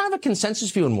the way, that's kind of a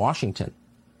consensus view in Washington,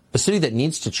 a city that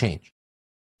needs to change.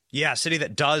 Yeah, a city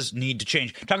that does need to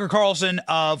change. Tucker Carlson,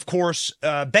 of course,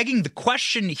 begging the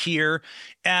question here,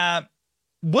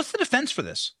 what's the defense for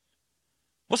this?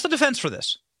 What's the defense for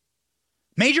this?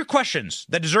 Major questions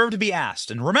that deserve to be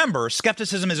asked. And remember,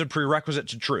 skepticism is a prerequisite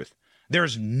to truth.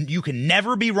 You can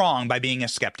never be wrong by being a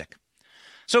skeptic.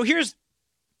 So here's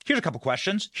a couple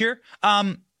questions here.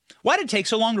 Why did it take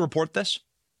so long to report this,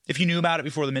 if you knew about it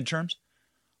before the midterms?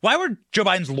 Why were Joe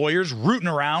Biden's lawyers rooting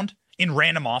around in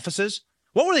random offices?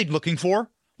 What were they looking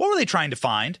for? What were they trying to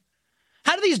find?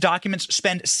 How did these documents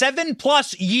spend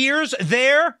 7+ years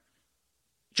there?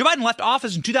 Joe Biden left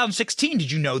office in 2016.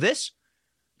 Did you know this?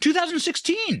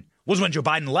 2016 was when Joe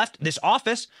Biden left this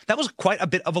office. That was quite a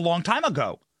bit of a long time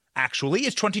ago. Actually,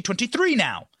 it's 2023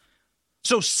 now.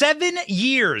 So 7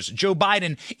 years, Joe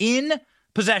Biden in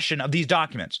possession of these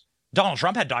documents. Donald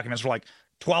Trump had documents for like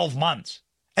 12 months.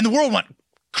 And the world went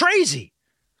crazy.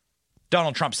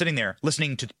 Donald Trump sitting there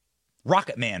listening to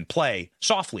Rocket Man play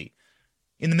softly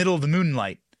in the middle of the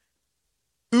moonlight,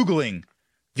 oogling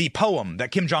the poem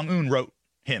that Kim Jong-un wrote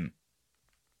him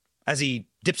as he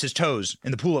dips his toes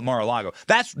in the pool at Mar-a-Lago.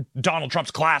 That's Donald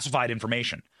Trump's classified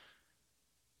information.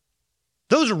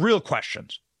 Those are real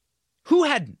questions. Who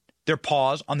had their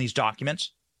paws on these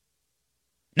documents?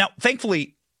 Now,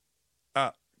 thankfully,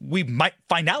 we might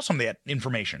find out some of that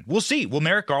information. We'll see. Will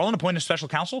Merrick Garland appoint a special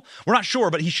counsel? We're not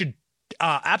sure, but he should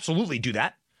absolutely do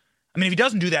that. I mean, if he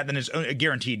doesn't do that, then it's a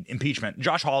guaranteed impeachment.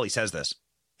 Josh Hawley says this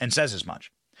and says as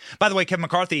much. By the way, Kevin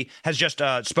McCarthy has just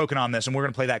spoken on this, and we're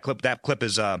going to play that clip. That clip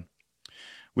is,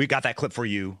 we got that clip for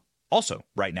you also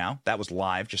right now. That was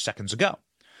live just seconds ago.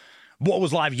 What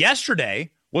was live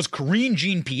yesterday was Karine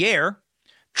Jean-Pierre,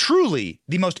 truly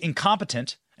the most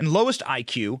incompetent and lowest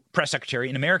IQ press secretary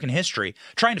in American history,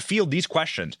 trying to field these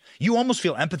questions. You almost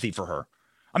feel empathy for her.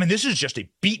 I mean, this is just a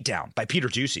beatdown by Peter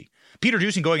Doocy. Peter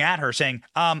Doocy going at her saying,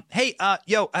 hey,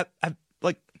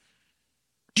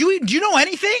 do you know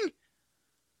anything?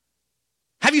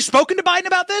 Have you spoken to Biden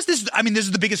about this? This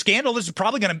is the biggest scandal. This is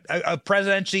probably going to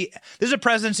this is a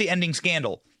presidency ending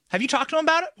scandal. Have you talked to him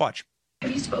about it? Watch.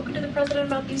 Have you spoken to the president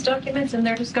about these documents and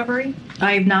their discovery?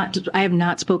 I have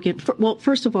not spoken. Well,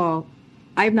 first of all,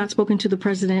 I have not spoken to the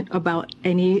president about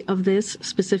any of this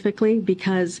specifically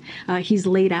because he's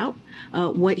laid out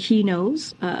what he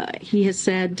knows. He has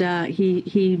said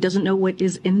he doesn't know what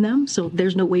is in them, so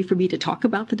there's no way for me to talk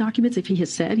about the documents if he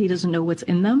has said he doesn't know what's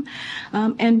in them.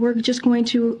 And we're just going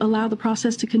to allow the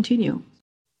process to continue.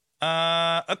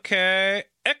 Okay.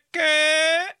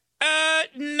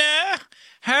 No.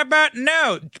 How about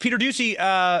no? Peter Doocy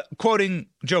quoting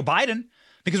Joe Biden.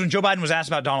 Because when Joe Biden was asked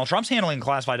about Donald Trump's handling a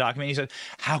classified document, he said,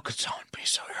 how could someone be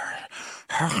so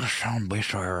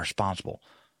irresponsible?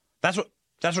 That's what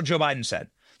Joe Biden said.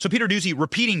 So Peter Doocy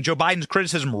repeating Joe Biden's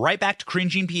criticism right back to Karine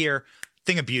Jean-Pierre.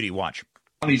 Thing of beauty. Watch.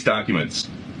 On these documents,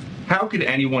 how could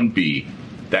anyone be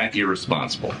that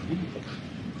irresponsible?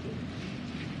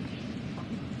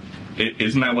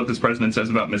 Isn't that what this president says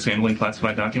about mishandling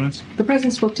classified documents? The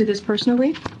president spoke to this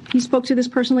personally. He spoke to this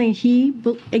personally. He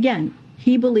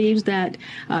believes that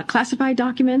classified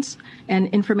documents and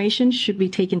information should be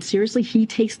taken seriously. He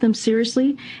takes them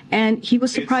seriously, and he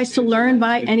was surprised to learn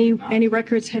by any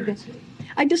records had been.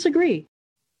 I disagree.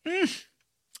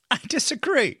 I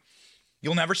disagree.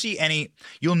 You'll never see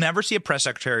a press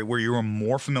secretary where you are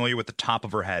more familiar with the top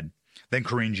of her head than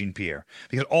Karine Jean-Pierre,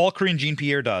 because all Karine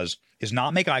Jean-Pierre does is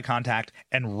not make eye contact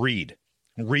and read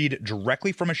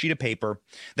directly from a sheet of paper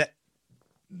that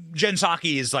Jen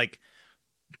Psaki is like,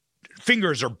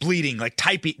 fingers are bleeding, like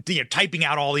typing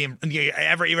out all the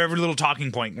every little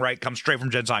talking point, right, comes straight from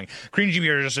Jen Psaki. Karine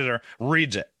Jean-Pierre just sits there,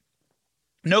 reads it.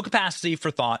 No capacity for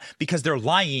thought, because they're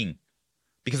lying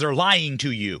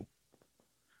to you.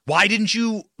 Why didn't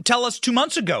you tell us 2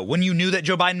 months ago when you knew that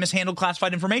Joe Biden mishandled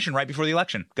classified information right before the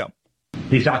election? Go.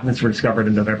 These documents were discovered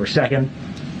on November 2nd.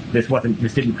 This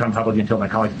didn't become public until my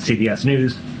colleagues at CBS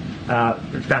News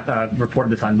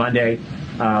reported this on Monday.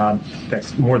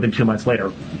 That's more than 2 months later.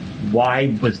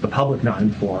 Why was the public not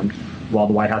informed while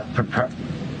the White House prepared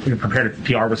a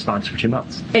PR response for 2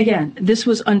 months? Again, this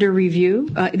was under review.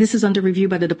 This is under review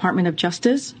by the Department of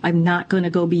Justice. I'm not going to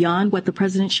go beyond what the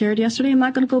president shared yesterday. I'm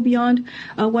not going to go beyond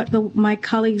what my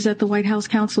colleagues at the White House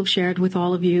Counsel shared with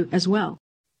all of you as well.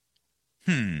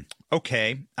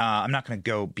 Okay. I'm not going to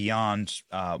go beyond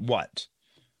what?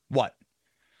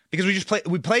 Because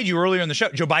we played you earlier in the show.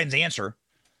 Joe Biden's answer.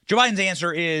 Joe Biden's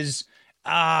answer is,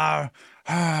 the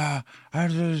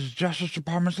Justice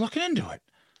Department's looking into it.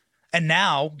 And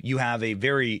now you have a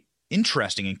very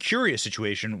interesting and curious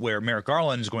situation where Merrick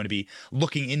Garland is going to be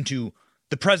looking into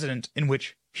the president in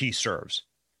which he serves.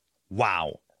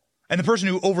 Wow. And the person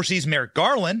who oversees Merrick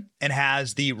Garland and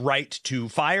has the right to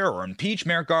fire or impeach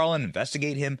Merrick Garland,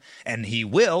 investigate him, and he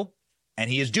will, and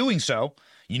he is doing so.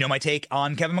 You know my take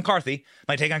on Kevin McCarthy.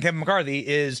 My take on Kevin McCarthy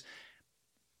is,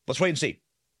 let's wait and see.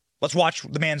 Let's watch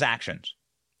the man's actions.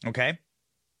 Okay?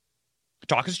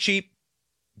 Talk is cheap.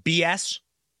 BS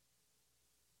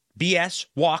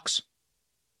walks.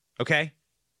 Okay?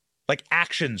 Like,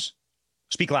 actions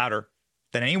speak louder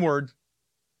than any word.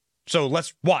 So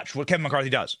let's watch what Kevin McCarthy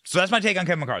does. So that's my take on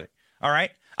Kevin McCarthy. All right?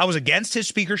 I was against his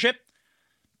speakership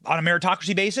on a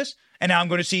meritocracy basis, and now I'm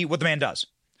going to see what the man does.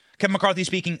 Kevin McCarthy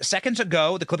speaking seconds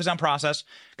ago, the clip is on process.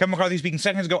 Kevin McCarthy speaking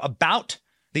seconds ago about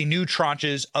the new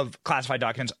tranches of classified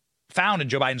documents found in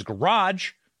Joe Biden's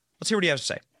garage. Let's hear what he has to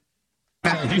say.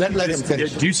 Let him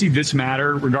finish. Do you see this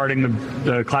matter regarding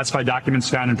the classified documents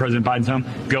found in President Biden's home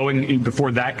going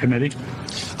before that committee?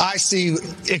 I see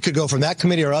it could go from that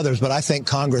committee or others, but I think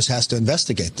Congress has to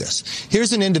investigate this.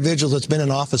 Here's an individual that's been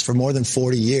in office for more than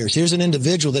 40 years. Here's an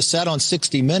individual that sat on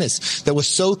 60 Minutes that was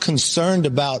so concerned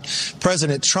about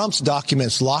President Trump's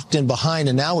documents locked in behind,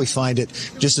 and now we find it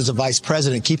just as a vice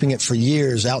president, keeping it for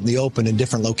years out in the open in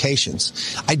different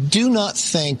locations. I do not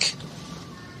think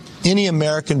any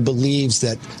American believes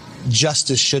that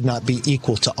justice should not be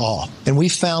equal to all. And we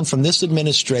found from this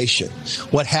administration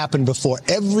what happened before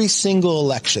every single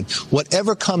election,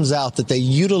 whatever comes out that they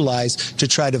utilize to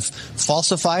try to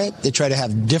falsify it, they try to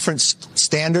have different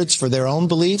standards for their own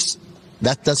beliefs.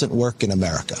 That doesn't work in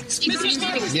America.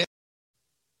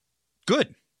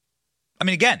 Good. I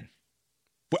mean,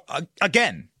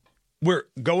 again, we're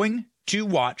going to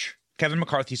watch Kevin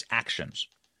McCarthy's actions.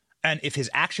 And if his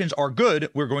actions are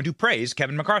good, we're going to praise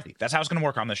Kevin McCarthy. That's how it's going to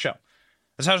work on this show.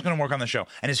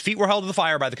 And his feet were held to the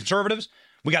fire by the conservatives.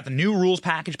 We got the new rules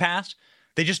package passed.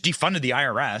 They just defunded the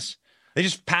IRS. They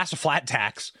just passed a flat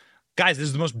tax. Guys, this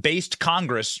is the most based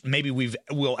Congress maybe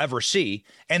we'll ever see.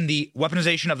 And the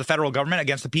weaponization of the federal government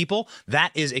against the people,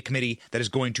 that is a committee that is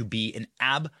going to be an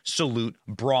absolute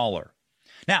brawler.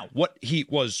 Now, what he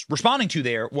was responding to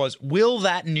there was, will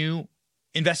that new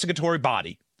investigatory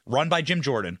body run by Jim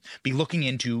Jordan be looking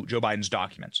into Joe Biden's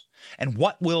documents? And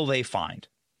what will they find?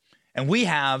 And we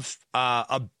have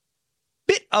a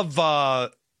bit of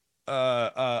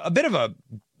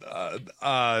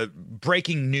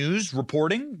breaking news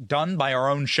reporting done by our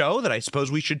own show that I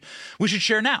suppose we should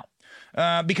share now.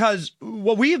 Because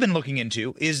what we have been looking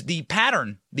into is the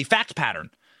fact pattern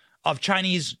of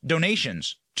Chinese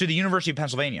donations to the University of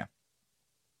Pennsylvania.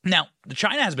 Now,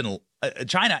 China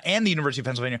and the University of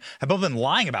Pennsylvania have both been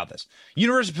lying about this.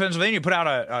 University of Pennsylvania put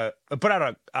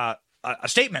out a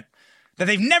statement that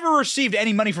they've never received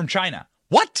any money from China.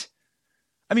 What?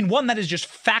 I mean, one, that is just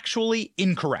factually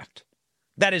incorrect.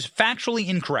 That is factually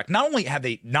incorrect. Not only have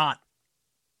they not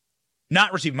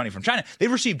not received money from China.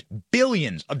 They've received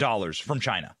billions of dollars from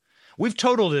China. We've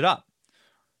totaled it up.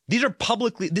 This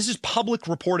is public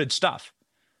reported stuff.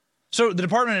 So the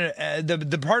Department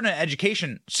of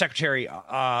Education Secretary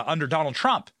under Donald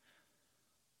Trump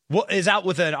is out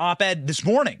with an op-ed this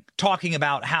morning talking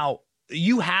about how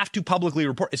you have to publicly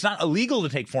report. It's not illegal to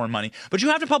take foreign money, but you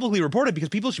have to publicly report it because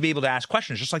people should be able to ask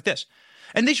questions just like this.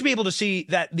 And they should be able to see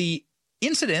that the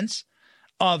incidence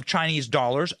of Chinese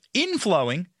dollars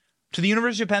inflowing to the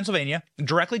University of Pennsylvania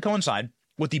directly coincide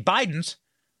with the Bidens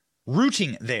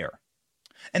rooting there.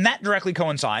 And that directly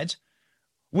coincides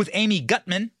with Amy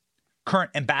Gutmann,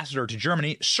 current ambassador to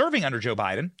Germany, serving under Joe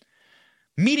Biden,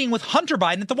 meeting with Hunter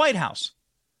Biden at the White House.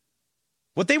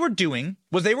 What they were doing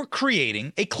was they were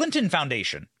creating a Clinton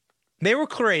Foundation. They were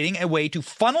creating a way to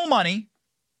funnel money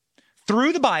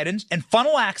through the Bidens and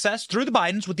funnel access through the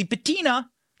Bidens with the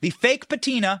patina, the fake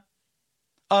patina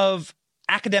of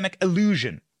academic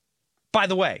illusion. By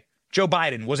the way, Joe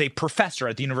Biden was a professor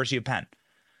at the University of Penn.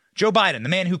 Joe Biden, the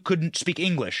man who couldn't speak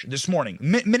English this morning,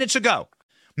 minutes ago.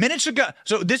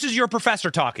 So this is your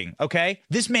professor talking, okay?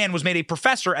 This man was made a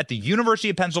professor at the University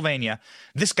of Pennsylvania.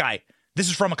 This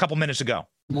is from a couple minutes ago.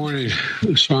 Good morning.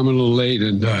 So I'm a little late,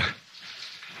 and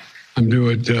I'm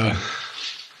due at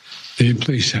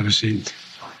please have a seat.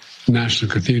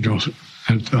 National Cathedral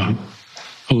at a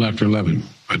little after 11.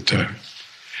 But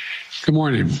good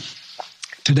morning.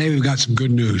 Today we've got some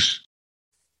good news.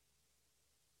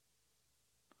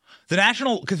 The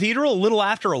National Cathedral, a little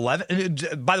after 11.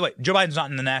 By the way, Joe Biden's not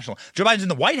in the National. Joe Biden's in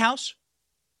the White House.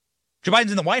 Joe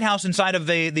Biden's in the White House inside of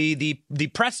the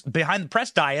press, behind the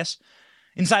press dais,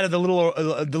 inside of the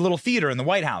little theater in the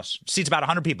White House. Seats about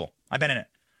 100 people. I've been in it.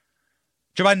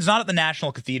 Joe Biden's not at the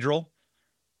National Cathedral.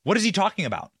 What is he talking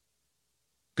about?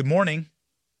 Good morning.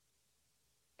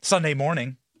 Sunday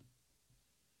morning.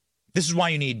 This is why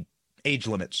you need age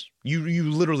limits. You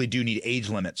literally do need age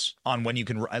limits on when you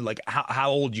can, like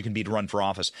how old you can be to run for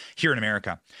office here in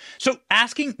America. So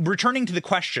returning to the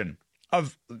question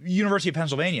of University of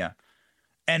Pennsylvania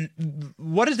and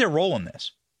what is their role in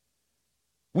this?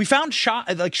 We found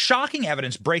shocking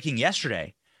evidence breaking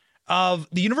yesterday of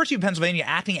the University of Pennsylvania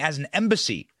acting as an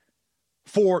embassy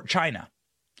for China.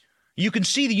 You can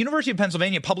see the University of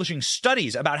Pennsylvania publishing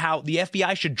studies about how the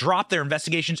FBI should drop their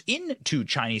investigations into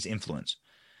Chinese influence.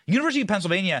 University of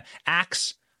Pennsylvania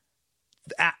acts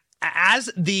as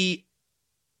the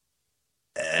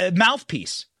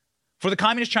mouthpiece for the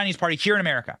Communist Chinese Party here in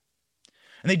America.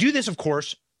 And they do this, of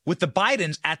course, with the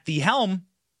Bidens at the helm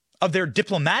of their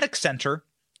diplomatic center,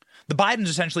 the Bidens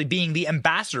essentially being the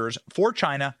ambassadors for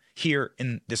China here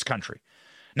in this country.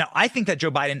 Now, I think that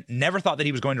Joe Biden never thought that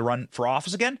he was going to run for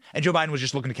office again, and Joe Biden was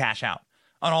just looking to cash out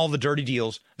on all the dirty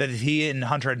deals that he and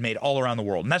Hunter had made all around the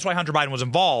world. And that's why Hunter Biden was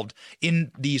involved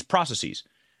in these processes.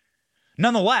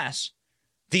 Nonetheless,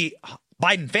 the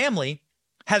Biden family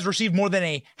has received more than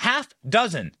a half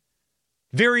dozen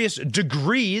various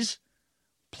degrees,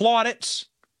 plaudits,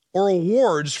 or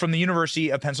awards from the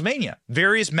University of Pennsylvania.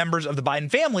 Various members of the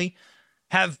Biden family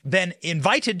have been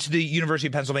invited to the University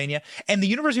of Pennsylvania, and the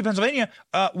University of Pennsylvania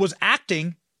was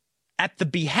acting at the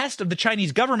behest of the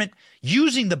Chinese government,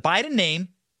 using the Biden name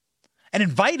and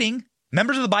inviting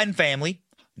members of the Biden family,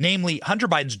 namely Hunter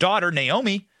Biden's daughter,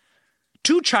 Naomi,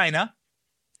 to China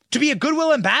to be a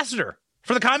goodwill ambassador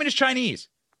for the Communist Chinese.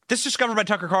 This discovered by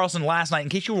Tucker Carlson last night, in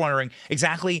case you were wondering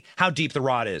exactly how deep the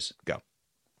rot is. Go.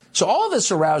 So all of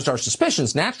this aroused our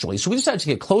suspicions, naturally, so we decided to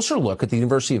get a closer look at the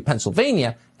University of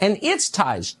Pennsylvania and its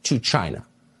ties to China.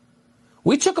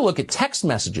 We took a look at text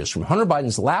messages from Hunter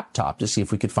Biden's laptop to see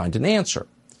if we could find an answer.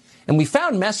 And we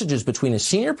found messages between a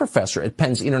senior professor at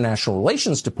Penn's International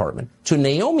Relations Department to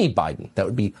Naomi Biden, that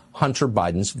would be Hunter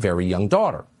Biden's very young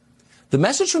daughter. The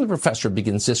message from the professor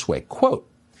begins this way, quote,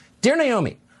 "Dear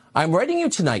Naomi, I'm writing you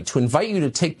tonight to invite you to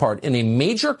take part in a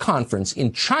major conference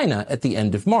in China at the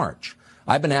end of March.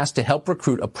 I've been asked to help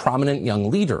recruit a prominent young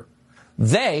leader.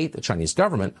 They, the Chinese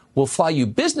government, will fly you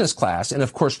business class and,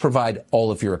 of course, provide all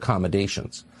of your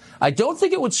accommodations. I don't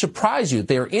think it would surprise you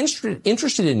they are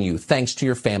interested in you thanks to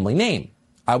your family name.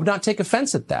 I would not take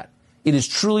offense at that. It is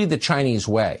truly the Chinese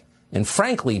way. And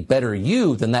frankly, better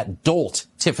you than that dolt,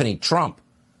 Tiffany Trump.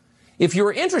 If you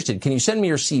are interested, can you send me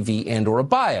your CV and or a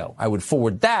bio? I would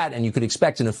forward that, and you could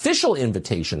expect an official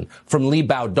invitation from Li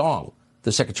Baodong,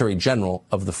 the Secretary General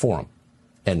of the Forum."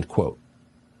 End quote.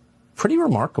 Pretty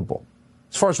remarkable.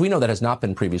 As far as we know, that has not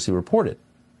been previously reported.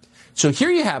 So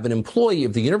here you have an employee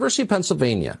of the University of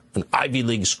Pennsylvania, an Ivy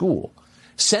League school,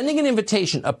 sending an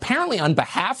invitation apparently on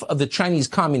behalf of the Chinese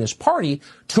Communist Party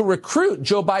to recruit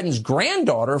Joe Biden's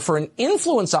granddaughter for an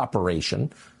influence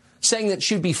operation saying that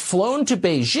she'd be flown to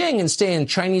Beijing and stay in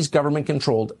Chinese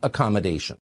government-controlled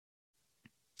accommodation.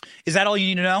 Is that all you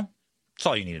need to know? That's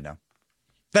all you need to know.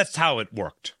 That's how it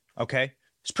worked, okay?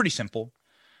 It's pretty simple.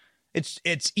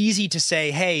 It's easy to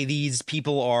say, hey, these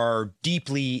people are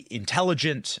deeply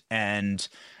intelligent and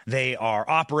they are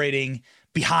operating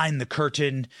behind the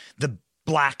curtain, the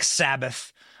Black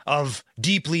Sabbath of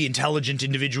deeply intelligent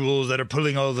individuals that are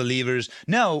pulling all the levers.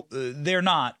 No, they're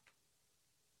not.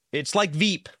 It's like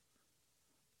Veep.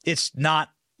 It's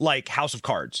not like House of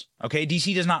Cards, okay?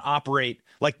 DC does not operate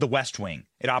like the West Wing.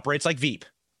 It operates like Veep.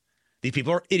 These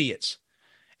people are idiots.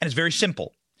 And it's very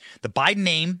simple. The Biden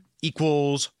name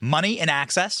equals money and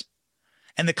access,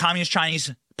 and the Communist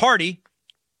Chinese Party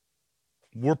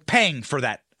were paying for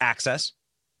that access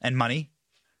and money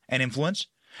and influence,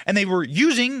 and they were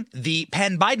using the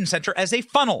Penn Biden Center as a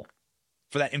funnel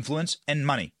for that influence and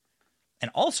money,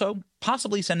 and also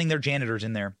possibly sending their janitors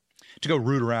in there to go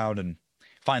root around and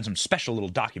find some special little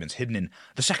documents hidden in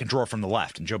the second drawer from the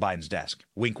left in Joe Biden's desk.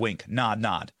 Wink, wink, nod,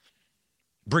 nod.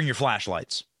 Bring your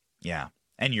flashlights. Yeah,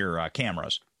 and your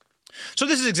cameras. So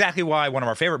this is exactly why one of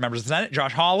our favorite members of the Senate,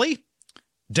 Josh Hawley,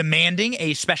 demanding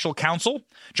a special counsel.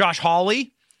 Josh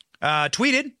Hawley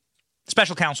tweeted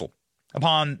special counsel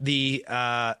upon the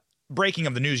breaking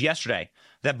of the news yesterday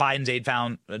that Biden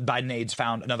aides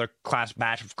found another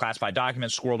batch of classified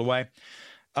documents squirreled away.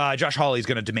 Josh Hawley is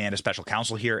going to demand a special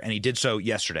counsel here, and he did so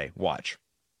yesterday. Watch.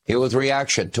 Here with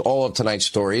reaction to all of tonight's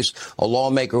stories, a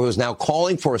lawmaker who is now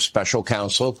calling for a special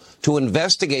counsel to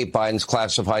investigate Biden's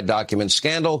classified documents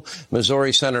scandal,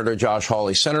 Missouri Senator Josh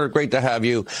Hawley. Senator, great to have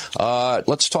you.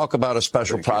 Let's talk about a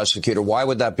special prosecutor. Why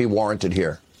would that be warranted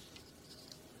here?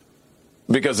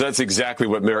 Because that's exactly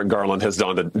what Merrick Garland has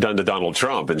done to Donald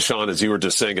Trump. And Sean, as you were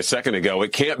just saying a second ago,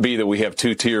 it can't be that we have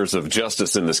two tiers of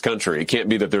justice in this country. It can't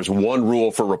be that there's one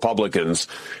rule for Republicans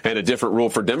and a different rule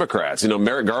for Democrats. You know,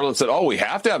 Merrick Garland said, we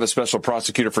have to have a special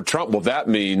prosecutor for Trump. Well, that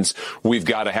means we've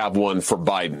got to have one for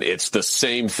Biden. It's the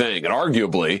same thing. And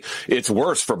arguably, it's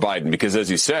worse for Biden because, as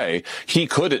you say, he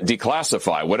couldn't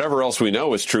declassify. Whatever else we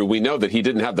know is true. We know that he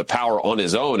didn't have the power on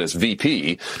his own as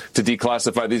VP to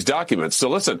declassify these documents. So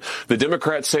listen, the Democrats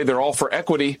say they're all for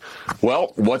equity.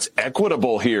 Well, what's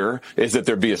equitable here is that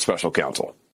there be a special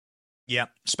counsel. Yeah,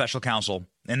 special counsel.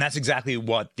 And that's exactly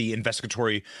what the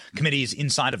investigatory committees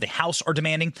inside of the House are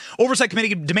demanding. Oversight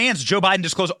Committee demands Joe Biden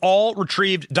disclose all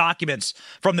retrieved documents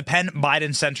from the Penn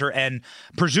Biden Center and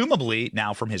presumably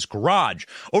now from his garage.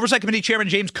 Oversight Committee Chairman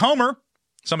James Comer,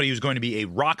 somebody who's going to be a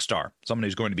rock star, somebody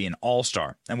who's going to be an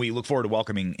all-star, and we look forward to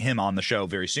welcoming him on the show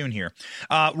very soon here,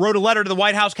 wrote a letter to the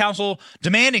White House counsel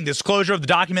demanding disclosure of the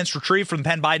documents retrieved from the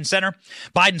Penn Biden Center.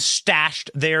 Biden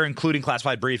stashed there, including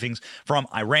classified briefings from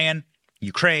Iran,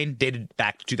 Ukraine, dated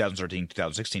back to 2013,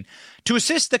 2016. To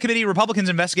assist the committee, Republicans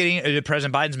investigating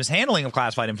President Biden's mishandling of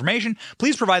classified information,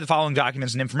 please provide the following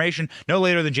documents and information no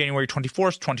later than January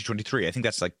 24th, 2023. I think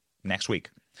that's like next week.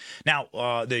 Now,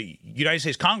 the United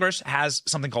States Congress has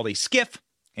something called a SCIF,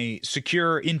 a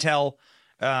secure intel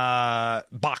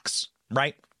box,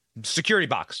 right? Security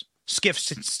box.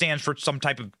 SCIF stands for some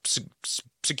type of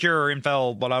secure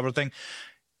intel, whatever thing.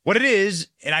 What it is,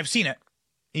 and I've seen it,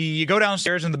 you go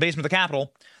downstairs in the basement of the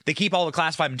Capitol, they keep all the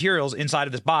classified materials inside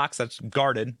of this box that's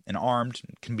guarded and armed,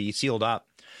 can be sealed up,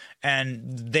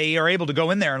 and they are able to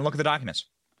go in there and look at the documents.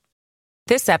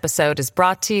 This episode is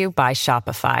brought to you by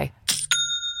Shopify.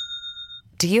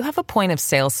 Do you have a point of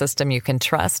sale system you can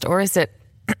trust, or is it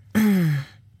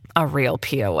a real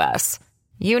POS?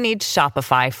 You need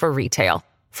Shopify for retail.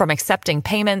 From accepting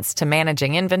payments to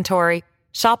managing inventory,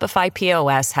 Shopify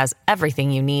POS has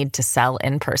everything you need to sell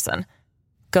in person.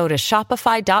 Go to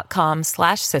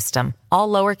shopify.com/system, all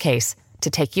lowercase, to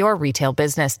take your retail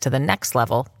business to the next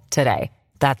level today.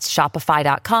 That's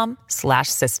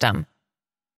shopify.com/system.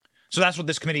 So that's what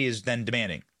this committee is then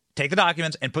demanding. Take the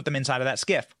documents and put them inside of that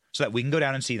SCIF so that we can go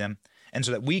down and see them, and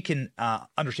so that we can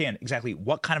understand exactly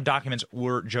what kind of documents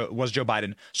was Joe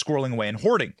Biden squirreling away and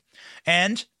hoarding,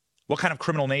 and what kind of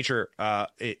criminal nature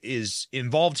is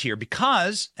involved here,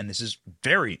 because, and this is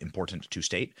very important to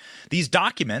state, these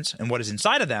documents and what is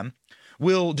inside of them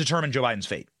will determine Joe Biden's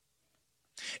fate.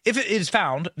 If it is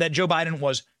found that Joe Biden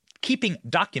was keeping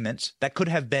documents that could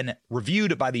have been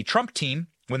reviewed by the Trump team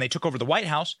when they took over the White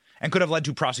House and could have led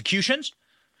to prosecutions,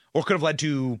 or could have led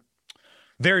to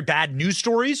very bad news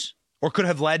stories, or could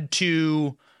have led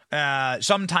to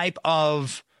some type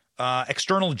of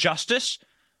external justice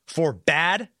for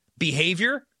bad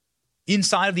behavior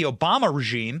inside of the Obama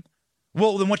regime,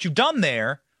 well, then what you've done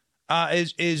there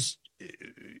is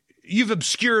you've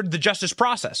obscured the justice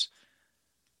process.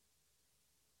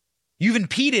 You've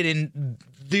impeded in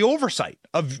the oversight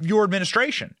of your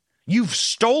administration. You've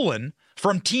stolen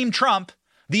from Team Trump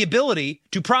the ability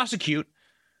to prosecute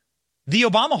the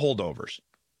Obama holdovers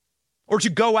or to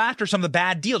go after some of the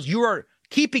bad deals. You are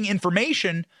keeping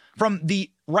information from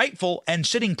the rightful and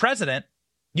sitting president.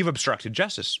 You've obstructed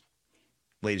justice,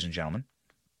 ladies and gentlemen.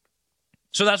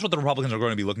 So that's what the Republicans are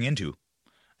going to be looking into.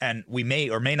 And we may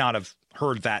or may not have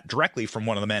heard that directly from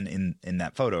one of the men in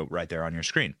that photo right there on your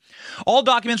screen. All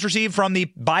documents received from the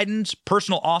Biden's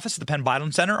personal office at the Penn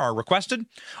Biden Center are requested.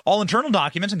 All internal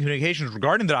documents and communications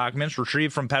regarding the documents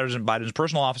retrieved from President Biden's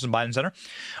personal office and Biden Center.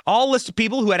 All lists of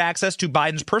people who had access to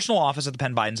Biden's personal office at the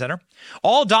Penn Biden Center.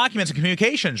 All documents and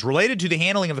communications related to the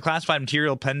handling of the classified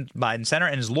material at Penn Biden Center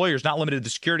and his lawyers, not limited to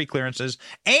security clearances.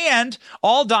 And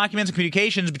all documents and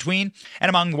communications between and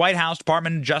among the White House,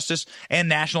 Department of Justice, and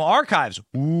National Archives.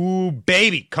 Ooh,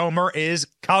 baby, Comer is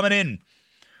coming in.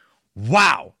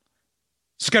 Wow.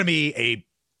 It's going to be a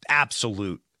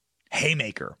absolute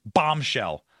haymaker,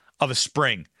 bombshell of a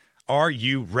spring. Are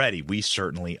you ready? We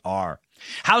certainly are.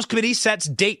 House committee sets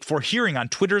date for hearing on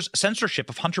Twitter's censorship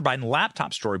of Hunter Biden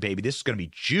laptop story, baby. This is going to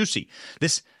be juicy.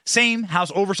 This same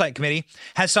House Oversight Committee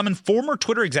has summoned former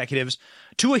Twitter executives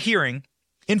to a hearing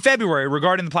in February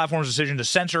regarding the platform's decision to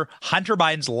censor Hunter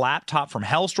Biden's laptop from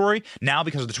Hell story. Now,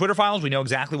 because of the Twitter files, we know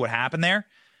exactly what happened there.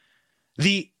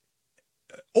 The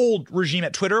old regime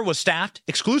at Twitter was staffed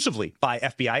exclusively by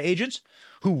FBI agents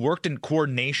who worked in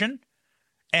coordination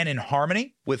and in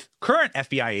harmony with current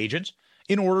FBI agents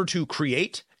in order to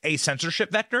create a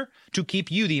censorship vector to keep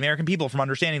you, the American people, from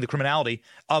understanding the criminality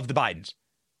of the Bidens.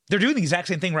 They're doing the exact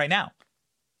same thing right now.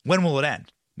 When will it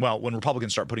end? Well, when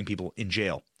Republicans start putting people in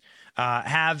jail.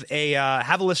 Have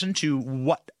a listen to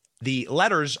what the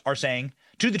letters are saying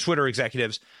to the Twitter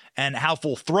executives and how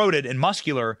full-throated and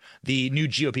muscular the new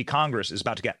GOP Congress is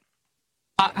about to get.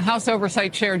 House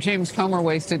Oversight Chair James Comer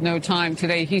wasted no time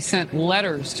today. He sent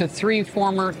letters to 3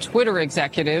 former Twitter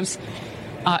executives.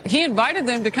 He invited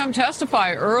them to come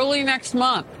testify early next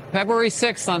month, February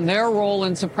 6th, on their role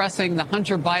in suppressing the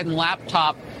Hunter Biden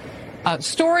laptop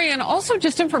story and also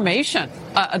just information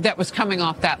that was coming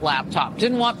off that laptop.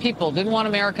 Didn't want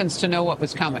Americans to know what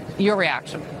was coming. Your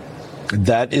reaction?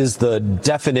 That is the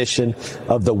definition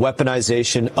of the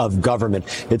weaponization of government.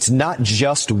 It's not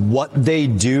just what they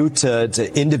do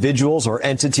to individuals or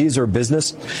entities or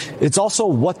business. It's also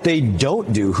what they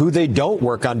don't do, who they don't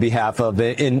work on behalf of,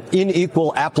 in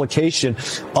unequal application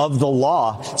of the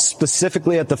law,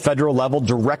 specifically at the federal level,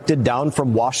 directed down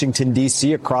from Washington,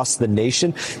 D.C. across the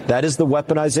nation. That is the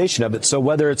weaponization of it. So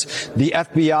whether it's the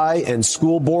FBI and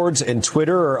school boards and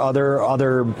Twitter or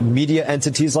other media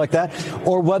entities like that,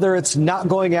 or whether it's not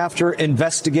going after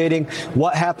investigating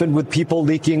what happened with people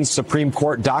leaking Supreme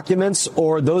Court documents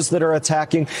or those that are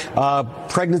attacking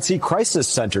pregnancy crisis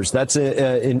centers. That's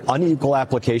an unequal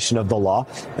application of the law,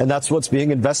 and that's what's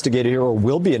being investigated here or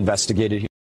will be investigated here.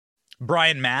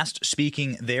 Brian Mast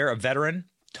speaking there, a veteran,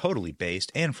 totally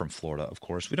based, and from Florida, of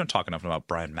course. We don't talk enough about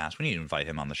Brian Mast. We need to invite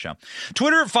him on the show.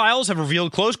 Twitter files have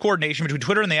revealed close coordination between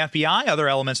Twitter and the FBI, other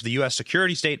elements of the U.S.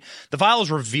 security state. The files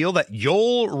reveal that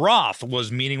Joel Roth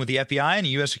was meeting with the FBI and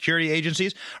U.S. security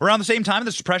agencies around the same time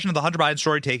the suppression of the Hunter Biden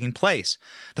story taking place.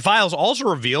 The files also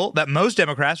reveal that most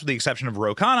Democrats, with the exception of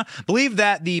Ro Khanna, believe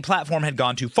that the platform had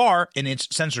gone too far in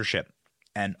its censorship.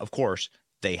 And, of course,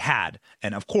 they had.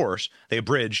 And, of course, they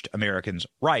abridged Americans'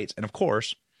 rights. And, of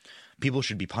course, people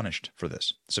should be punished for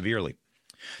this severely.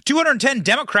 210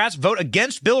 Democrats vote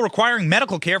against bill requiring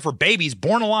medical care for babies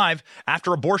born alive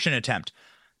after abortion attempt.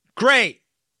 Great.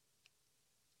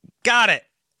 Got it.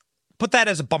 Put that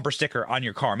as a bumper sticker on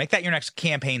your car. Make that your next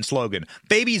campaign slogan.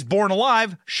 Babies born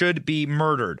alive should be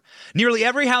murdered. Nearly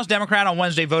every House Democrat on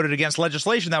Wednesday voted against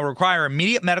legislation that would require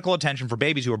immediate medical attention for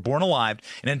babies who are born alive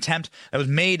in an attempt that was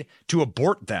made to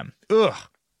abort them. Ugh.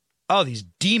 Oh, these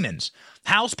demons.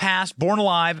 House passed Born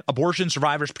Alive Abortion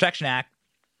Survivors Protection Act,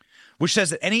 which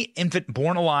says that any infant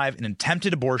born alive in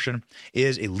attempted abortion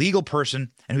is a legal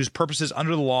person and whose purposes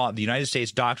under the law of the United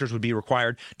States doctors would be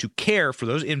required to care for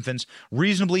those infants,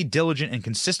 reasonably diligent and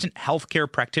consistent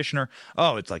healthcare practitioner.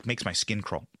 Oh, it's like makes my skin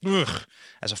crawl. Ugh.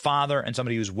 As a father and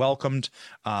somebody who's welcomed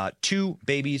 2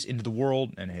 babies into the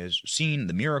world and has seen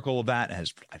the miracle of that,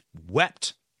 I've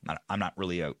wept. I'm not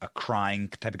really a crying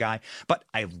type of guy, but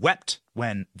I wept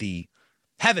when the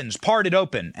heavens parted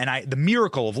open and the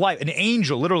miracle of life, an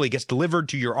angel literally gets delivered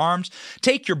to your arms.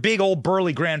 Take your big old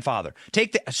burly grandfather.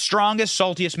 Take the strongest,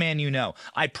 saltiest man you know.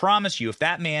 I promise you, if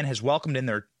that man has welcomed in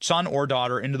their son or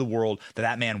daughter into the world,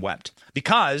 that man wept,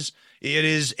 because it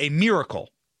is a miracle.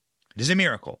 It is a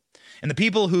miracle. And the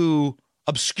people who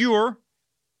obscure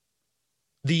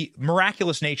the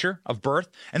miraculous nature of birth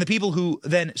and the people who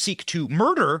then seek to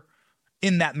murder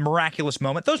in that miraculous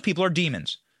moment. Those people are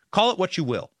demons. Call it what you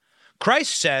will.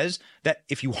 Christ says that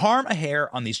if you harm a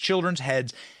hair on these children's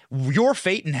heads, your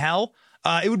fate in hell,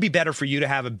 it would be better for you to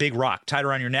have a big rock tied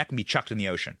around your neck and be chucked in the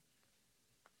ocean.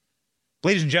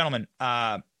 Ladies and gentlemen,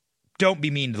 don't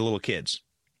be mean to the little kids.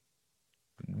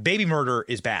 Baby murder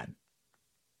is bad.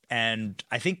 And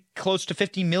I think close to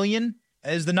 50 million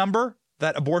is the number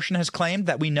that abortion has claimed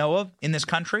that we know of in this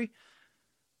country.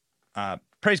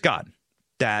 Praise God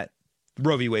that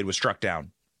Roe v. Wade was struck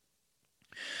down.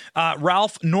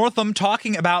 Ralph Northam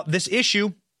talking about this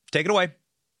issue. Take it away.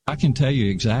 I can tell you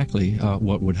exactly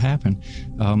what would happen.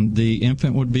 The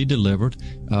infant would be delivered.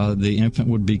 The infant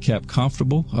would be kept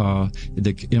comfortable.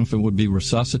 The infant would be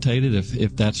resuscitated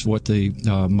if that's what the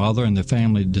mother and the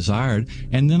family desired.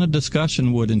 And then a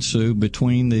discussion would ensue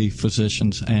between the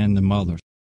physicians and the mother.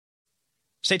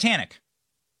 Satanic.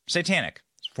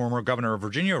 Former governor of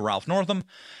Virginia, Ralph Northam,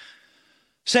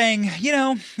 saying,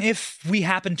 if we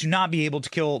happen to not be able to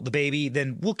kill the baby,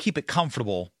 then we'll keep it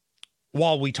comfortable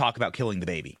while we talk about killing the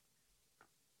baby.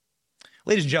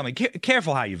 Ladies and gentlemen,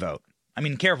 careful how you vote.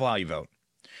 Careful how you vote.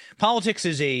 Politics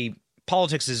is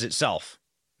itself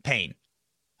pain.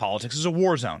 Politics is a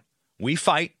war zone. We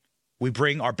fight. We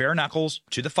bring our bare knuckles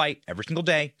to the fight every single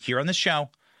day here on this show.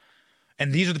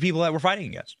 And these are the people that we're fighting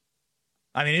against.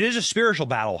 It is a spiritual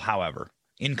battle, however,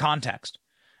 in context.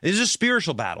 It is a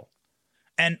spiritual battle.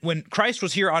 And when Christ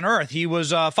was here on earth, he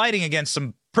was fighting against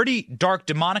some pretty dark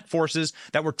demonic forces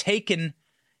that were taken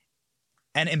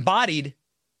and embodied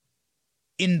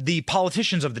in the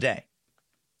politicians of the day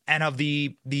and of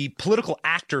the political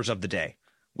actors of the day,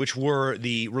 which were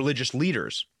the religious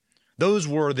leaders. Those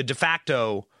were the de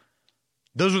facto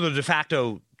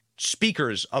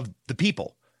speakers of the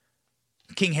people,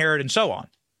 King Herod and so on.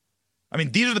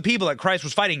 These are the people that Christ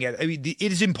was fighting against.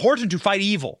 It is important to fight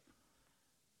evil.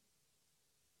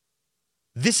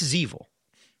 This is evil,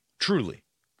 truly.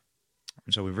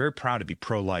 And so we're very proud to be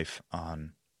pro-life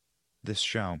on this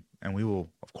show, and we will,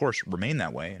 of course, remain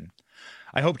that way. And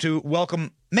I hope to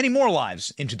welcome many more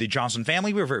lives into the Johnson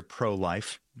family. We're very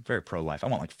pro-life, very pro-life. I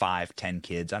want like 5, 10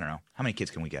 kids. I don't know. How many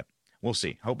kids can we get? We'll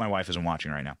see. I hope my wife isn't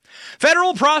watching right now.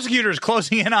 Federal prosecutors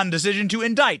closing in on decision to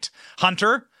indict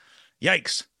Hunter.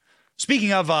 Yikes.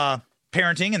 Speaking of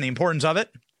parenting and the importance of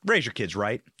it, raise your kids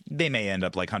right. They may end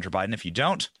up like Hunter Biden if you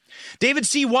don't. David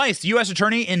C. Weiss, the U.S.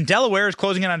 attorney in Delaware, is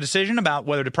closing in on a decision about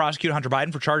whether to prosecute Hunter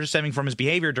Biden for charges stemming from his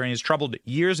behavior during his troubled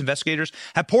years. Investigators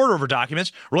have pored over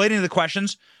documents relating to the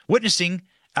questions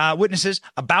witnesses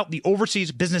about the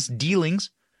overseas business dealings.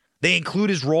 They include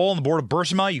his role on the board of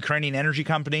Burisma, Ukrainian energy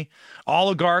company,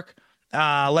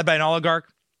 led by an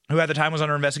oligarch who at the time was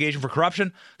under investigation for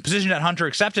corruption, a position that Hunter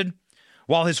accepted.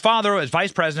 While his father, as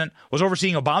vice president, was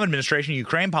overseeing Obama administration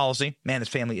Ukraine policy. Man, this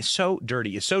family is so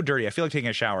dirty. It's so dirty. I feel like taking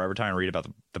a shower every time I read about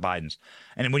the Bidens.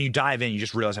 And when you dive in, you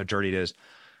just realize how dirty it is.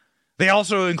 They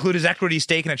also include his equity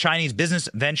stake in a Chinese business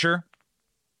venture,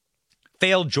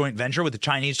 failed joint venture with the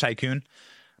Chinese tycoon,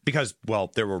 because,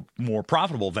 well, there were more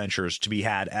profitable ventures to be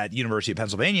had at University of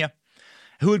Pennsylvania,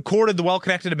 who had courted the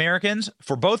well-connected Americans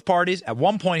for both parties. At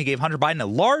one point, he gave Hunter Biden a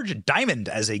large diamond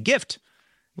as a gift.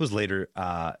 Was later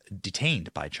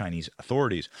detained by Chinese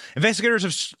authorities. Investigators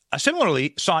have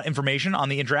similarly sought information on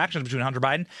the interactions between Hunter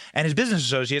Biden and his business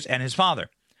associates and his father.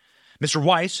 Mr.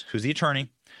 Weiss, who's the attorney,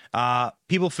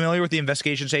 people familiar with the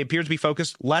investigation say appears to be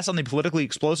focused less on the politically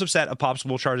explosive set of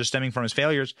possible charges stemming from his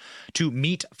failures to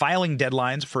meet filing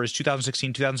deadlines for his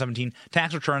 2016-2017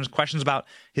 tax returns, questions about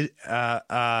his,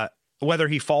 whether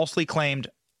he falsely claimed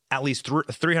at least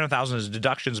 $300,000 as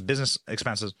deductions of business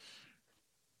expenses.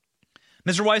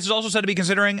 Mr. Weiss is also said to be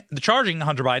considering the charging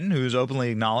Hunter Biden, who's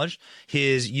openly acknowledged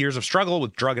his years of struggle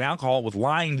with drug and alcohol, with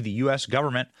lying to the U.S.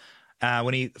 government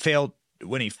when he filled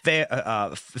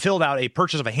out a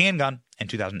purchase of a handgun in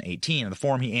 2018. In the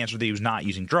form, he answered that he was not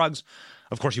using drugs.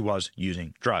 Of course, he was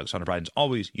using drugs. Hunter Biden's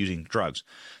always using drugs.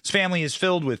 His family is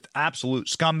filled with absolute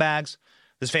scumbags.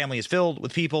 This family is filled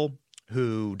with people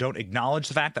who don't acknowledge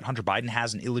the fact that Hunter Biden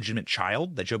has an illegitimate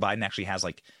child, that Joe Biden actually has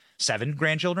like 7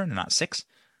 grandchildren and not 6.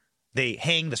 They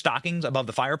hang the stockings above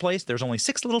the fireplace. There's only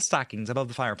 6 little stockings above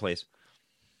the fireplace.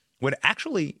 When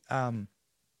actually, Joe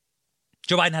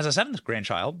Biden has a 7th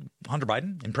grandchild. Hunter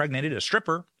Biden impregnated a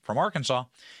stripper from Arkansas.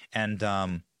 And,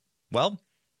 Joe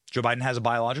Biden has a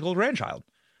biological grandchild.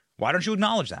 Why don't you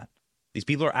acknowledge that? These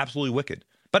people are absolutely wicked.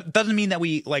 But it doesn't mean that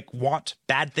we want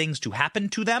bad things to happen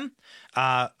to them.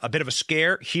 A bit of a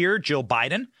scare here. Jill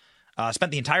Biden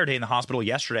spent the entire day in the hospital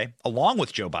yesterday, along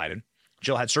with Joe Biden.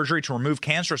 Jill had surgery to remove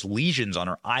cancerous lesions on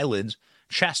her eyelids,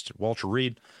 chest, Walter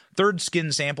Reed. 3rd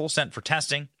skin sample sent for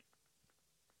testing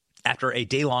after a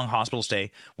day-long hospital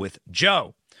stay with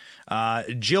Joe.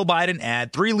 Jill Biden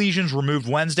had 3 lesions removed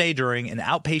Wednesday during an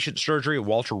outpatient surgery at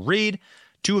Walter Reed.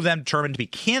 2 of them determined to be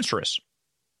cancerous.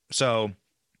 So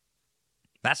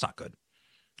that's not good.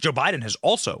 Joe Biden has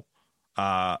also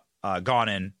gone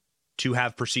in to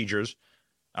have procedures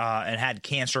and had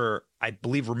cancer, I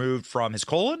believe, removed from his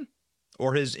colon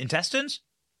or his intestines.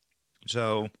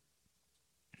 So,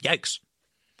 yikes.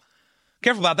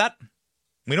 Careful about that.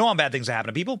 We don't want bad things to happen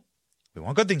to people. We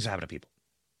want good things to happen to people.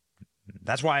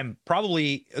 That's why I'm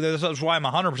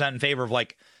 100% in favor of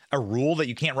like a rule that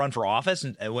you can't run for office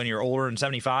when you're older than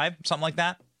 75, something like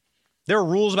that. There are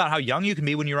rules about how young you can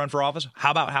be when you run for office.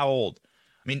 How about how old?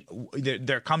 I mean,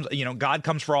 there comes, God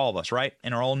comes for all of us, right?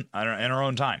 In our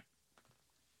own time.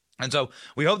 And so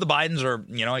we hope the Bidens are,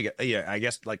 I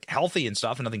guess like healthy and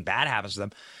stuff and nothing bad happens to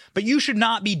them. But you should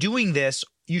not be doing this.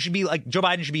 You should be like, Joe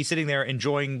Biden should be sitting there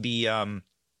enjoying the,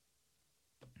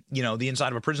 the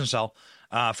inside of a prison cell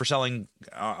for selling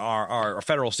our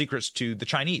federal secrets to the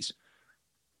Chinese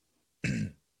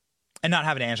and not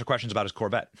having to answer questions about his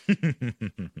Corvette.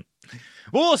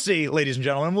 We'll see, ladies and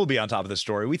gentlemen. We'll be on top of this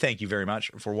story. We thank you very much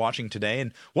for watching today.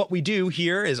 And what we do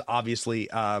here is obviously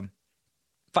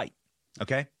fight,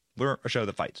 okay? We're a show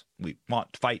that fights. We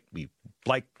want to fight. We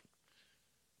like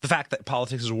the fact that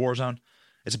politics is a war zone.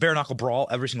 It's a bare-knuckle brawl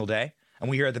every single day. And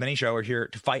we here at The Benny Show are here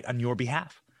to fight on your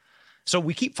behalf. So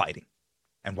we keep fighting.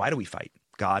 And why do we fight?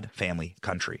 God, family,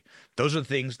 country. Those are the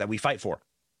things that we fight for.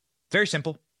 Very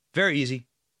simple, very easy,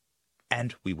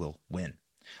 and we will win.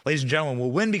 Ladies and gentlemen,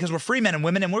 we'll win because we're free men and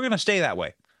women, and we're going to stay that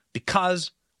way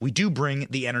because we do bring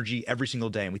the energy every single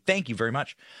day. And we thank you very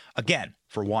much, again,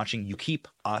 for watching. You keep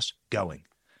us going.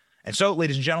 And so,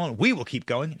 ladies and gentlemen, we will keep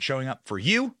going and showing up for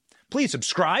you. Please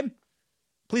subscribe.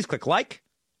 Please click like.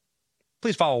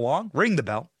 Please follow along. Ring the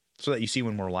bell so that you see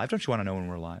when we're live. Don't you want to know when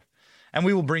we're live? And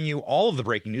we will bring you all of the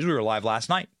breaking news. We were live last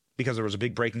night because there was a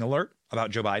big breaking alert about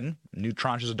Joe Biden, new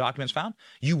tranches of documents found.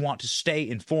 You want to stay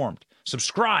informed.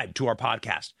 Subscribe to our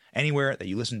podcast anywhere that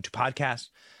you listen to podcasts.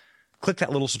 Click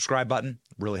that little subscribe button.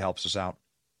 It really helps us out.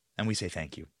 And we say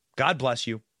thank you. God bless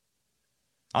you.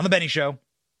 On The Benny Show,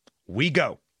 we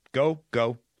go. Go,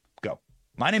 go, go.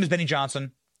 My name is Benny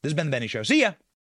Johnson. This has been The Benny Show. See ya.